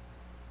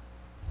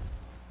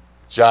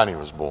 Johnny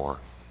was born.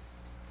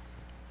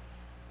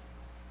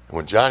 And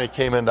when Johnny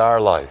came into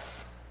our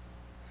life,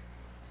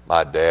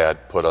 my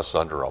dad put us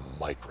under a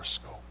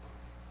microscope.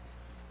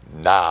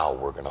 Now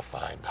we're going to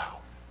find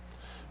out.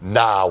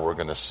 Now we're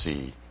going to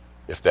see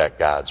if that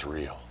God's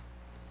real.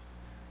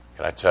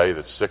 Can I tell you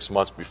that 6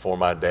 months before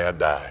my dad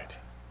died,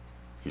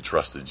 he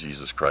trusted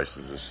Jesus Christ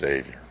as his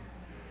Savior.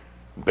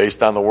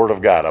 Based on the Word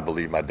of God, I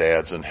believe my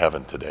dad's in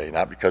heaven today.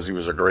 Not because he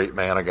was a great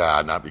man of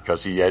God, not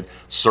because he had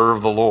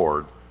served the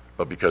Lord,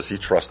 but because he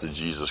trusted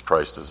Jesus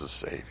Christ as his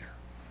Savior.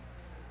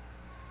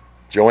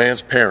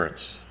 Joanne's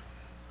parents,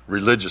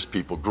 religious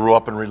people, grew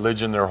up in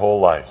religion their whole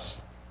lives,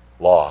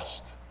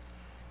 lost.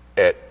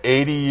 At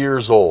 80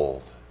 years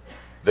old,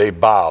 they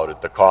bowed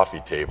at the coffee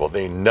table.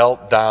 They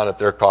knelt down at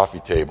their coffee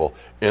table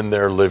in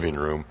their living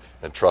room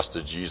and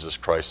trusted Jesus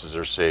Christ as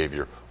their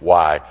Savior.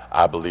 Why?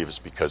 I believe it's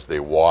because they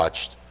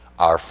watched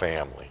our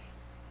family.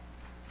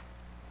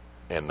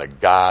 And the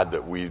God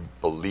that we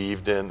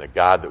believed in, the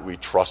God that we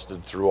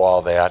trusted through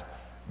all that,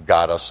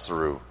 got us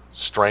through,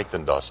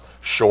 strengthened us,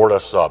 shored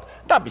us up.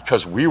 Not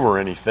because we were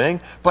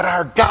anything, but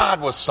our God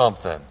was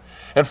something.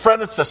 And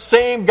friend, it's the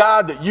same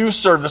God that you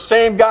serve, the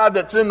same God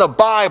that's in the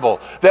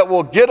Bible that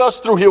will get us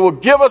through. He will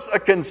give us a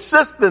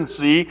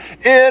consistency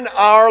in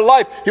our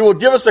life. He will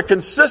give us a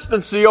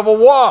consistency of a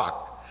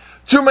walk.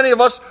 Too many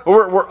of us,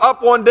 we're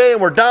up one day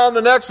and we're down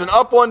the next, and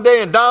up one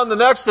day and down the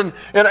next, and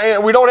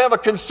we don't have a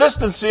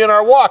consistency in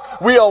our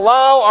walk. We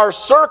allow our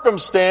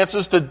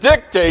circumstances to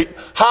dictate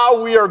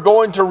how we are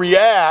going to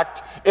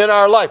react in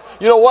our life.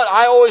 You know what?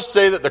 I always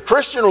say that the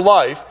Christian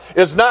life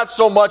is not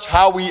so much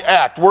how we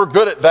act. We're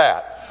good at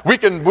that. We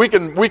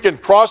can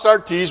cross our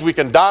T's, we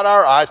can dot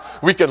our I's,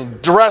 we can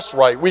dress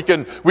right, we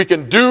can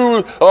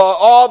do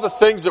all the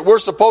things that we're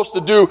supposed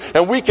to do,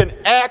 and we can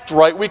act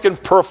right, we can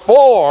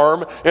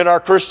perform in our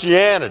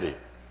Christianity.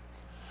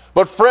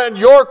 But friend,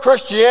 your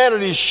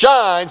Christianity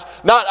shines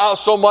not out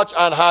so much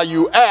on how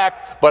you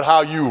act, but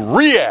how you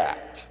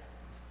react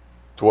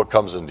to what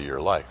comes into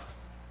your life.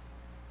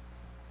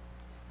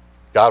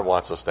 God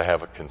wants us to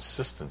have a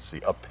consistency,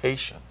 a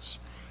patience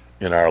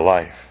in our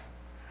life.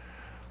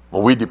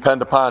 When we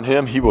depend upon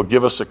Him, He will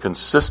give us a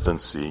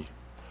consistency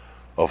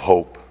of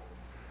hope.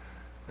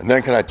 And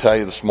then can I tell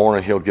you this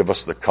morning, He'll give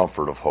us the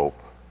comfort of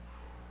hope.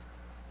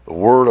 The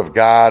Word of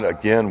God,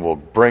 again, will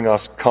bring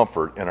us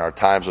comfort in our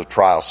times of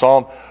trial.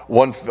 Psalm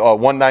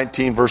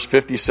 119, verse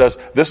 50 says,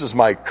 "This is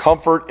my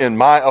comfort in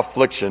my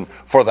affliction,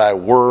 for thy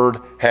word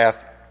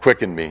hath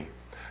quickened me."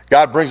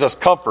 God brings us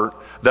comfort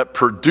that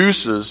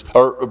produces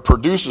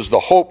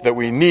the hope that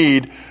we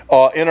need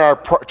in our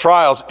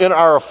trials, in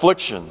our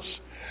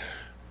afflictions.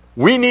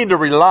 We need to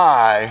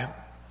rely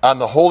on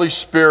the Holy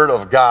Spirit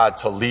of God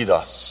to lead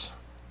us.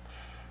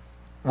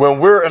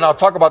 And I'll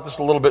talk about this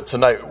a little bit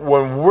tonight,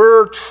 when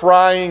we're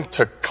trying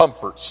to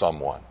comfort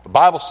someone, the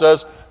Bible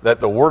says that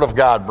the Word of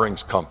God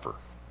brings comfort.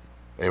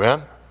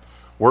 Amen?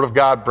 Word of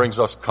God brings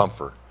us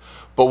comfort.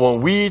 But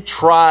when we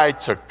try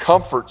to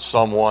comfort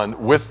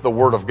someone with the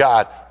Word of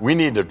God, we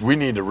need to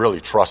really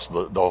trust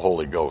the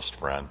Holy Ghost,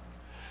 friend.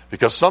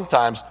 Because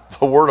sometimes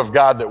the Word of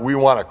God that we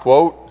want to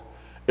quote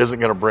isn't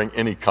going to bring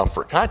any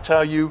comfort. Can I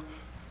tell you,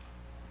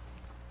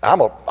 I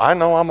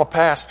know I'm a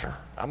pastor.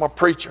 I'm a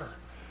preacher.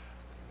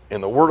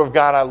 In the Word of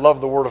God, I love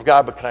the Word of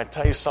God, but can I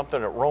tell you something?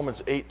 That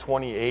Romans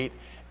 8:28,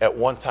 at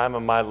one time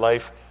in my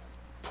life,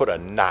 put a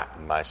knot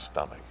in my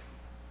stomach.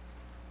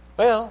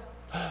 Well,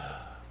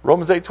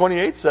 Romans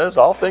 8:28 says,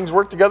 all things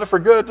work together for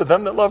good to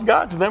them that love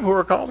God, to them who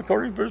are called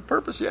according to His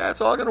purpose. Yeah,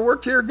 it's all going to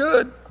work to your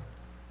good.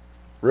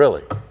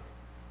 Really?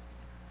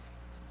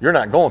 You're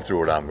not going through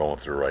what I'm going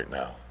through right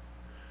now.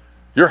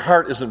 Your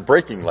heart isn't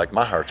breaking like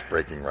my heart's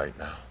breaking right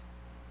now.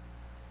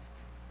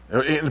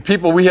 And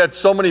people, we had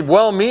so many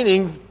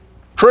well-meaning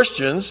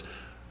Christians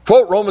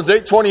quote Romans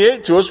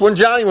 8:28 to us when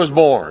Johnny was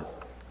born.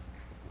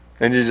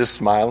 And you just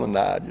smile and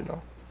nod, you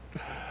know.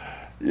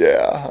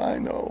 Yeah, I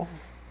know.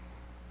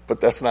 But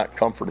that's not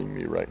comforting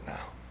me right now.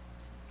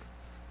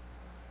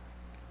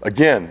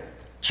 Again,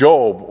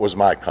 Job was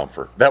my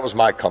comfort. That was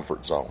my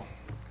comfort zone.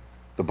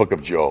 The book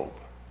of Job.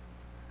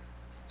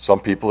 Some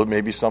people, it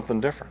may be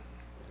something different.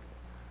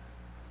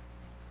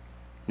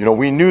 You know,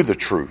 we knew the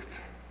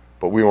truth,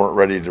 but we weren't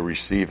ready to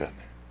receive it.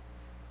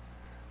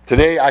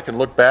 Today, I can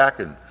look back,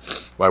 and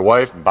my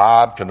wife and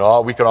Bob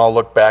we can all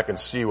look back and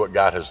see what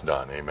God has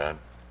done. Amen.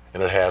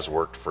 And it has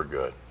worked for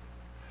good.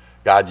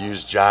 God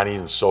used Johnny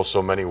in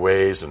so many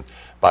ways, and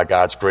by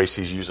God's grace,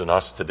 He's using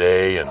us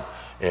today,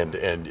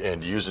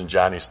 and using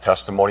Johnny's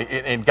testimony.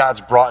 And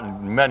God's brought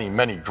in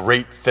many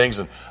great things,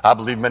 and I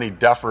believe many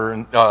deaf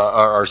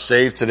are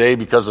saved today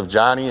because of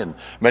Johnny, and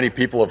many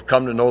people have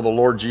come to know the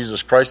Lord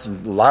Jesus Christ,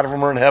 and a lot of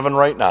them are in heaven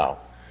right now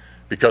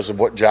because of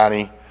what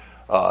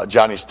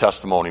Johnny's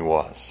testimony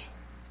was.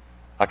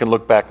 I can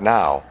look back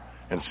now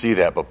and see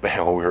that, but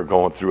man, when we were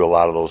going through a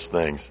lot of those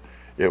things,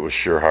 it was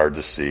sure hard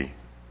to see.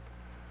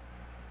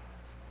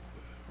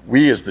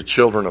 We as the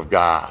children of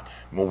God,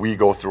 when we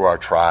go through our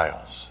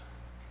trials,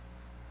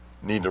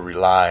 need to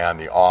rely on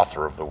the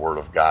author of the Word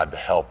of God to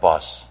help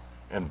us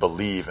and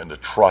believe and to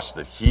trust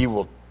that He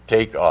will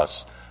take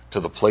us to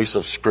the place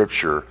of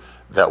Scripture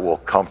that will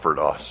comfort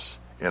us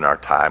in our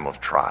time of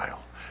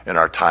trial, in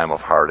our time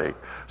of heartache.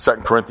 2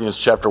 Corinthians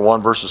chapter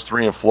 1, verses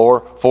 3 and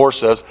 4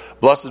 says,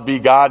 "Blessed be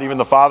God, even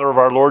the Father of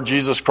our Lord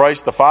Jesus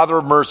Christ, the Father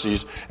of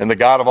mercies and the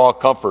God of all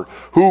comfort,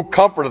 who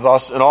comforteth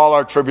us in all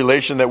our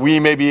tribulation, that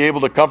we may be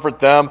able to comfort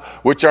them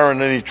which are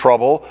in any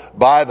trouble,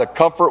 by the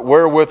comfort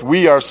wherewith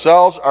we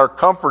ourselves are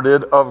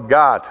comforted of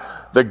God."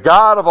 The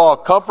God of all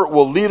comfort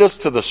will lead us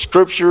to the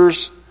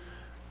Scriptures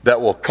that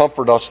will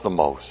comfort us the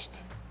most.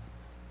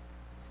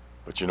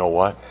 But you know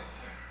what?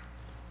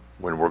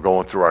 When we're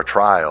going through our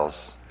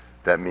trials,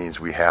 that means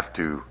we have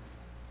to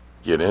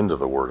get into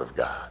the Word of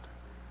God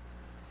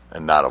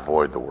and not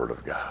avoid the Word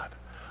of God.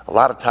 A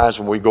lot of times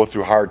when we go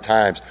through hard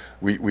times,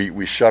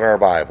 we shut our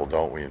Bible,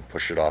 don't we, and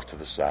push it off to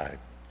the side.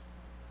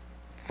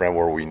 Friend,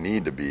 where we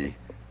need to be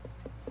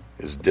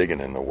is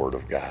digging in the Word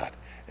of God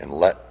and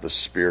let the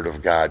Spirit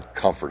of God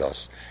comfort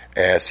us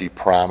as He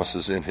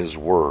promises in His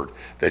Word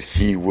that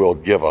He will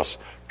give us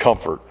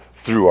comfort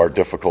through our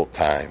difficult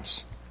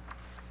times.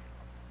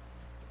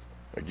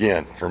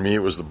 Again, for me,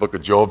 it was the book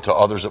of Job. To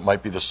others, it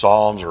might be the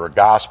Psalms or a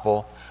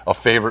gospel, a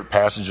favorite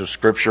passage of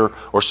Scripture,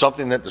 or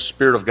something that the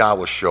Spirit of God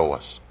will show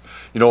us.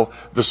 You know,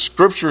 the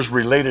Scriptures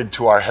related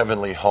to our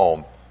heavenly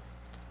home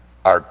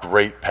are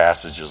great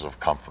passages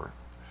of comfort.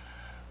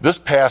 This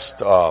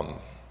past, a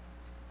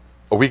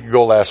week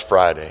ago last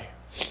Friday,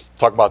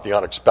 talk about the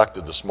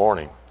unexpected this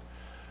morning.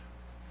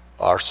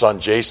 Our son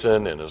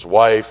Jason and his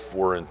wife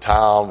were in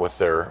town with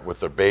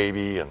their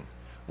baby, and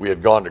we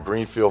had gone to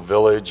Greenfield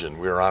Village, and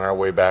we were on our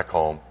way back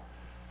home.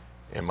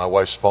 And my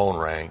wife's phone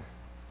rang,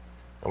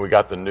 and we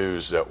got the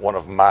news that one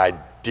of my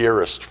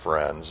dearest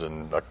friends,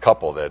 and a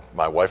couple that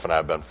my wife and I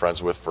have been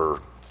friends with for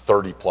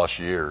 30 plus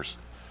years,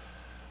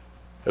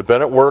 had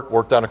been at work,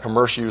 worked on a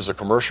commercial. He was a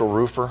commercial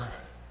roofer,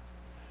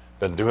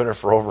 been doing it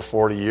for over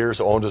 40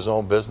 years, owned his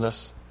own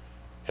business,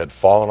 had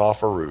fallen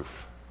off a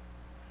roof,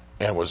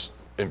 and was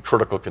in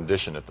critical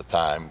condition at the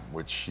time,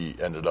 which he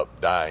ended up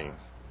dying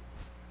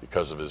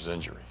because of his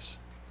injuries.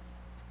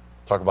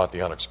 Talk about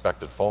the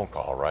unexpected phone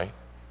call, right?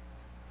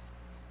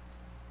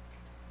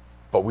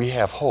 But we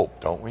have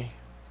hope, don't we?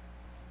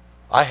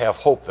 I have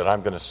hope that I'm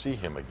going to see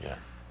him again.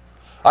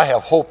 I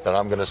have hope that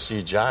I'm going to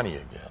see Johnny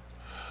again.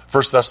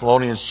 1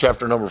 Thessalonians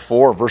chapter number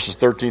 4, verses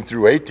 13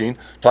 through 18,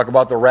 talk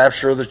about the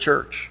rapture of the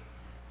church.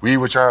 We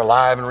which are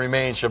alive and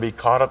remain shall be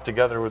caught up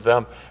together with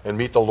them and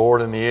meet the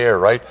Lord in the air,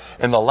 right?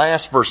 And the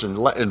last verse,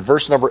 in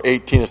verse number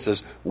 18, it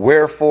says,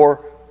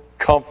 wherefore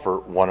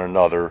comfort one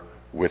another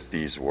with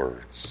these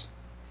words.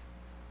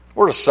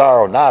 We're to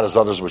sorrow not as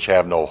others which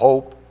have no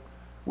hope.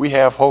 We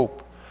have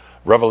hope.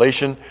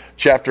 Revelation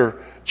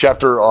chapter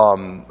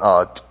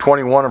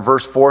 21 and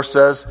verse 4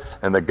 says,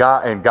 and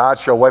God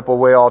shall wipe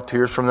away all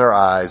tears from their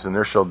eyes, and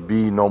there shall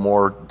be no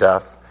more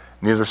death,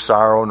 neither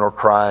sorrow nor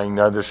crying,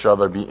 neither shall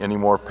there be any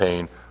more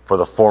pain, for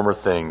the former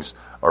things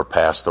are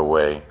passed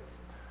away.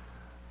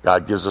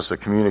 God gives us a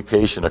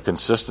communication, a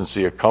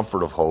consistency, a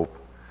comfort of hope,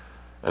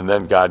 and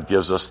then God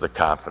gives us the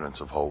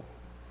confidence of hope.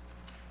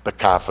 The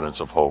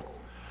confidence of hope.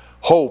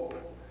 Hope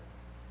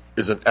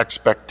is an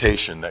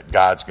expectation that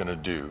God's going to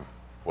do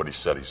what he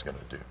said he's going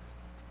to do.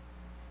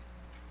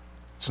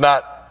 It's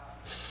not,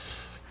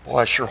 boy,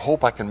 I sure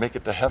hope I can make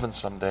it to heaven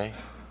someday.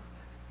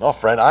 No,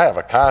 friend, I have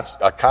a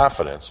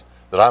confidence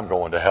that I'm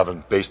going to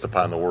heaven based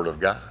upon the Word of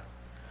God.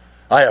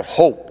 I have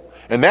hope.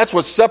 And that's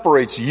what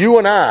separates you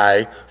and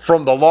I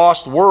from the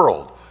lost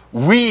world.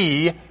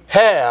 We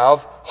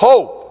have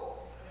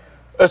hope.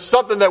 It's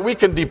something that we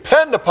can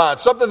depend upon,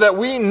 something that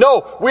we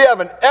know. We have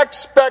an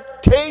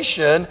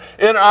expectation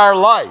in our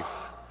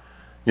life.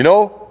 You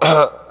know,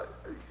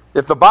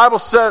 if the Bible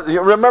says,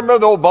 you remember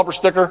the old bumper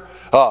sticker?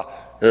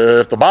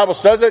 If the Bible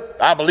says it,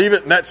 I believe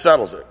it, and that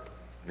settles it.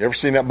 You ever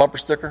seen that bumper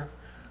sticker?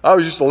 I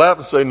always used to laugh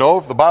and say, no,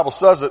 if the Bible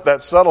says it,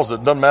 that settles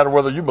it. It doesn't matter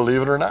whether you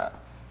believe it or not.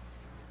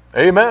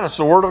 Amen. It's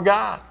the Word of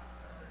God.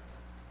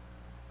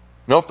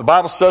 You know, if the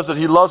Bible says that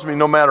he loves me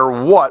no matter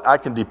what, I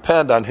can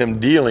depend on him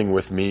dealing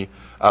with me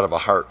out of a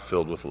heart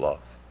filled with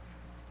love.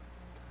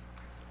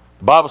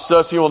 The Bible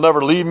says he will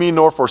never leave me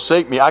nor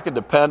forsake me. I can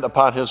depend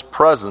upon his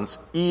presence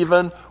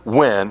even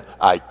when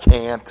I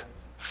can't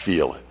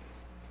feel it.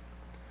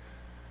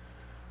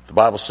 The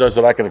Bible says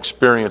that I can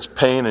experience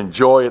pain and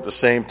joy at the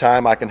same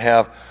time. I can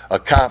have a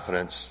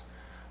confidence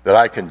that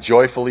I can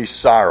joyfully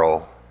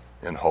sorrow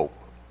in hope.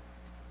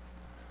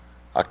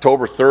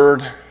 October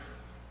 3rd,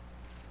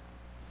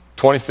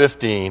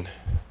 2015,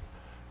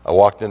 I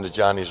walked into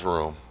Johnny's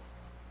room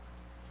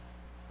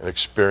and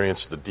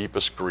experienced the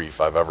deepest grief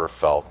I've ever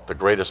felt, the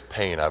greatest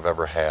pain I've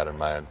ever had in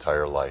my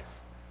entire life.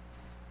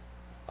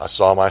 I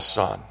saw my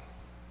son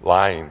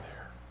lying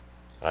there,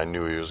 and I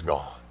knew he was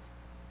gone.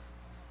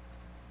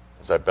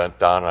 As I bent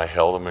down, I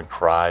held him and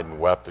cried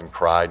and wept and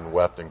cried and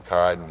wept and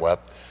cried and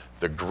wept.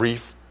 The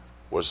grief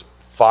was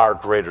far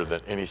greater than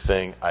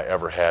anything I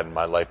ever had in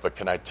my life. But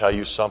can I tell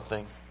you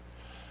something?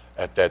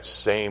 At that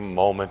same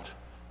moment,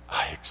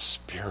 I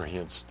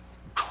experienced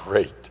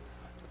great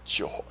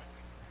joy.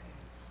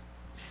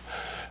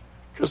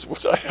 Because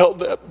as I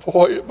held that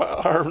boy in my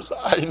arms,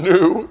 I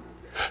knew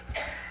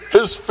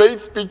his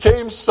faith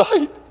became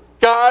sight.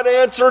 God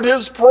answered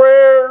his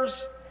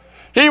prayers.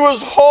 He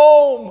was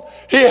home.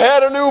 He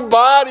had a new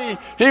body.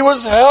 He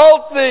was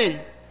healthy.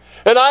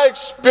 And I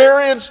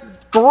experienced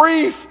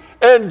grief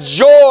and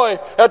joy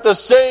at the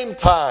same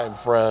time,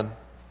 friend.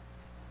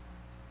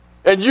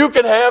 And you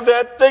can have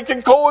that. They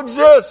can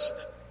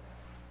coexist.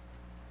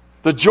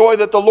 The joy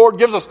that the Lord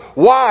gives us.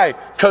 Why?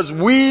 Because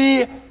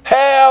we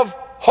have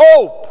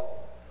hope.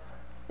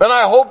 And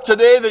I hope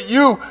today that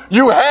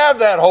you have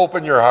that hope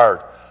in your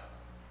heart.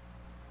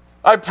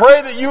 I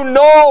pray that you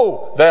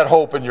know that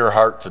hope in your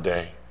heart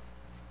today.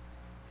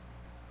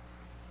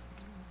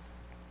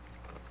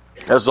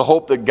 As the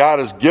hope that God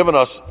has given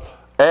us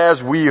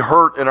as we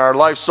hurt in our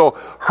life. So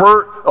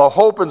a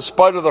hope in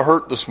spite of the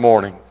hurt this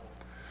morning.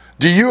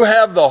 Do you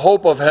have the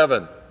hope of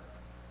heaven?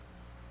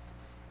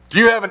 Do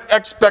you have an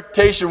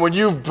expectation when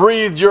you've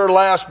breathed your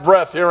last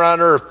breath here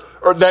on earth,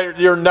 or that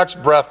your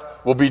next breath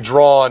will be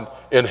drawn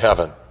in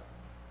heaven?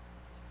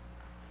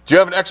 Do you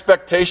have an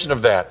expectation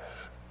of that?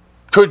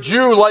 Could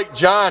you, like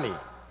Johnny,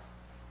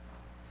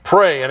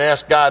 pray and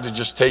ask God to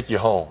just take you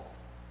home?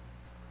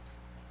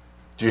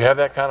 Do you have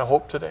that kind of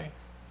hope today?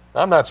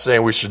 I'm not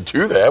saying we should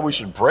do that. We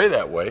should pray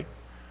that way.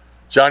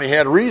 Johnny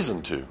had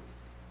reason to.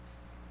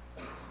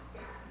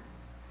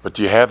 But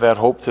do you have that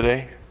hope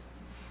today?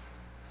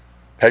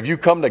 Have you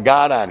come to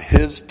God on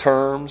His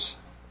terms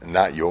and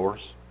not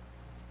yours?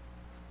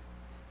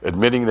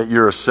 Admitting that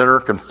you're a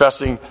sinner,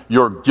 confessing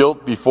your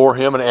guilt before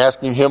Him and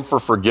asking Him for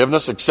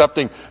forgiveness,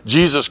 accepting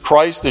Jesus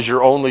Christ as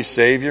your only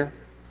Savior?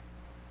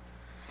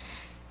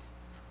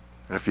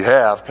 And if you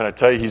have, can I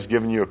tell you He's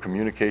given you a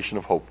communication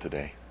of hope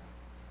today?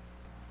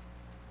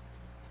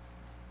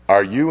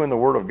 Are you in the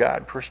Word of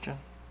God, Christian?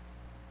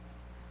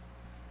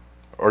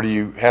 Or do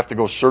you have to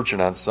go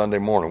searching on Sunday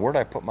morning? Where did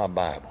I put my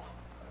Bible?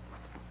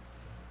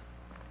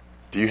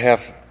 Do you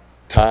have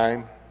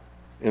time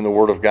in the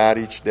Word of God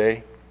each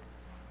day?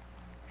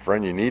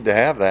 Friend, you need to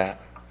have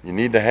that. You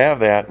need to have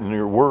that in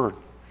your Word.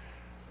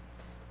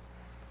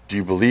 Do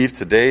you believe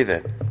today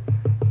that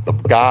the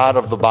God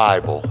of the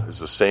Bible is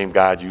the same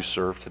God you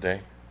serve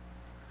today?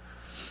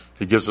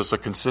 He gives us a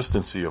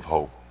consistency of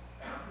hope.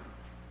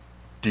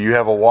 Do you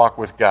have a walk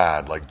with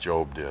God like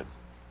Job did?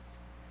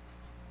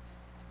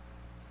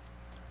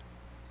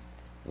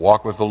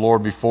 Walk with the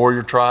Lord before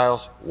your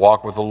trials,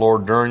 walk with the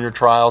Lord during your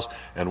trials,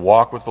 and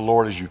walk with the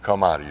Lord as you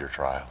come out of your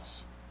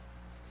trials.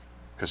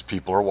 Because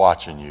people are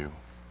watching you,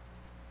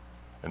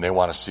 and they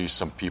want to see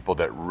some people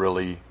that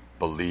really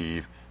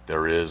believe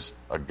there is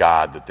a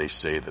God that they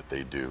say that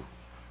they do.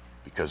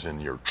 Because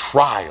in your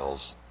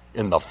trials,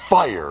 in the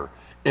fire,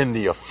 in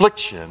the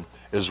affliction,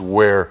 is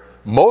where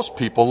most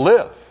people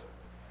live.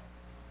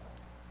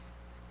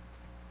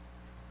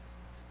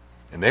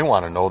 And they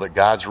want to know that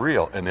God's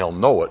real, and they'll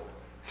know it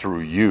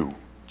through you,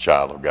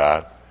 child of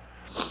God.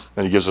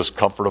 And He gives us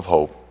comfort of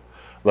hope.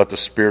 Let the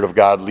Spirit of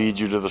God lead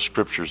you to the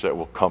Scriptures that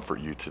will comfort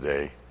you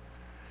today.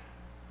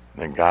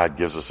 And then God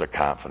gives us a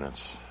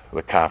confidence,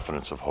 the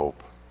confidence of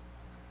hope.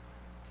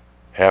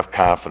 Have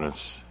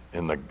confidence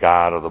in the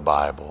God of the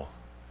Bible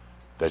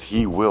that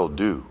He will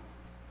do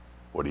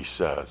what He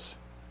says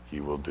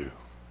He will do.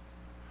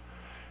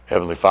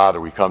 Heavenly Father, we come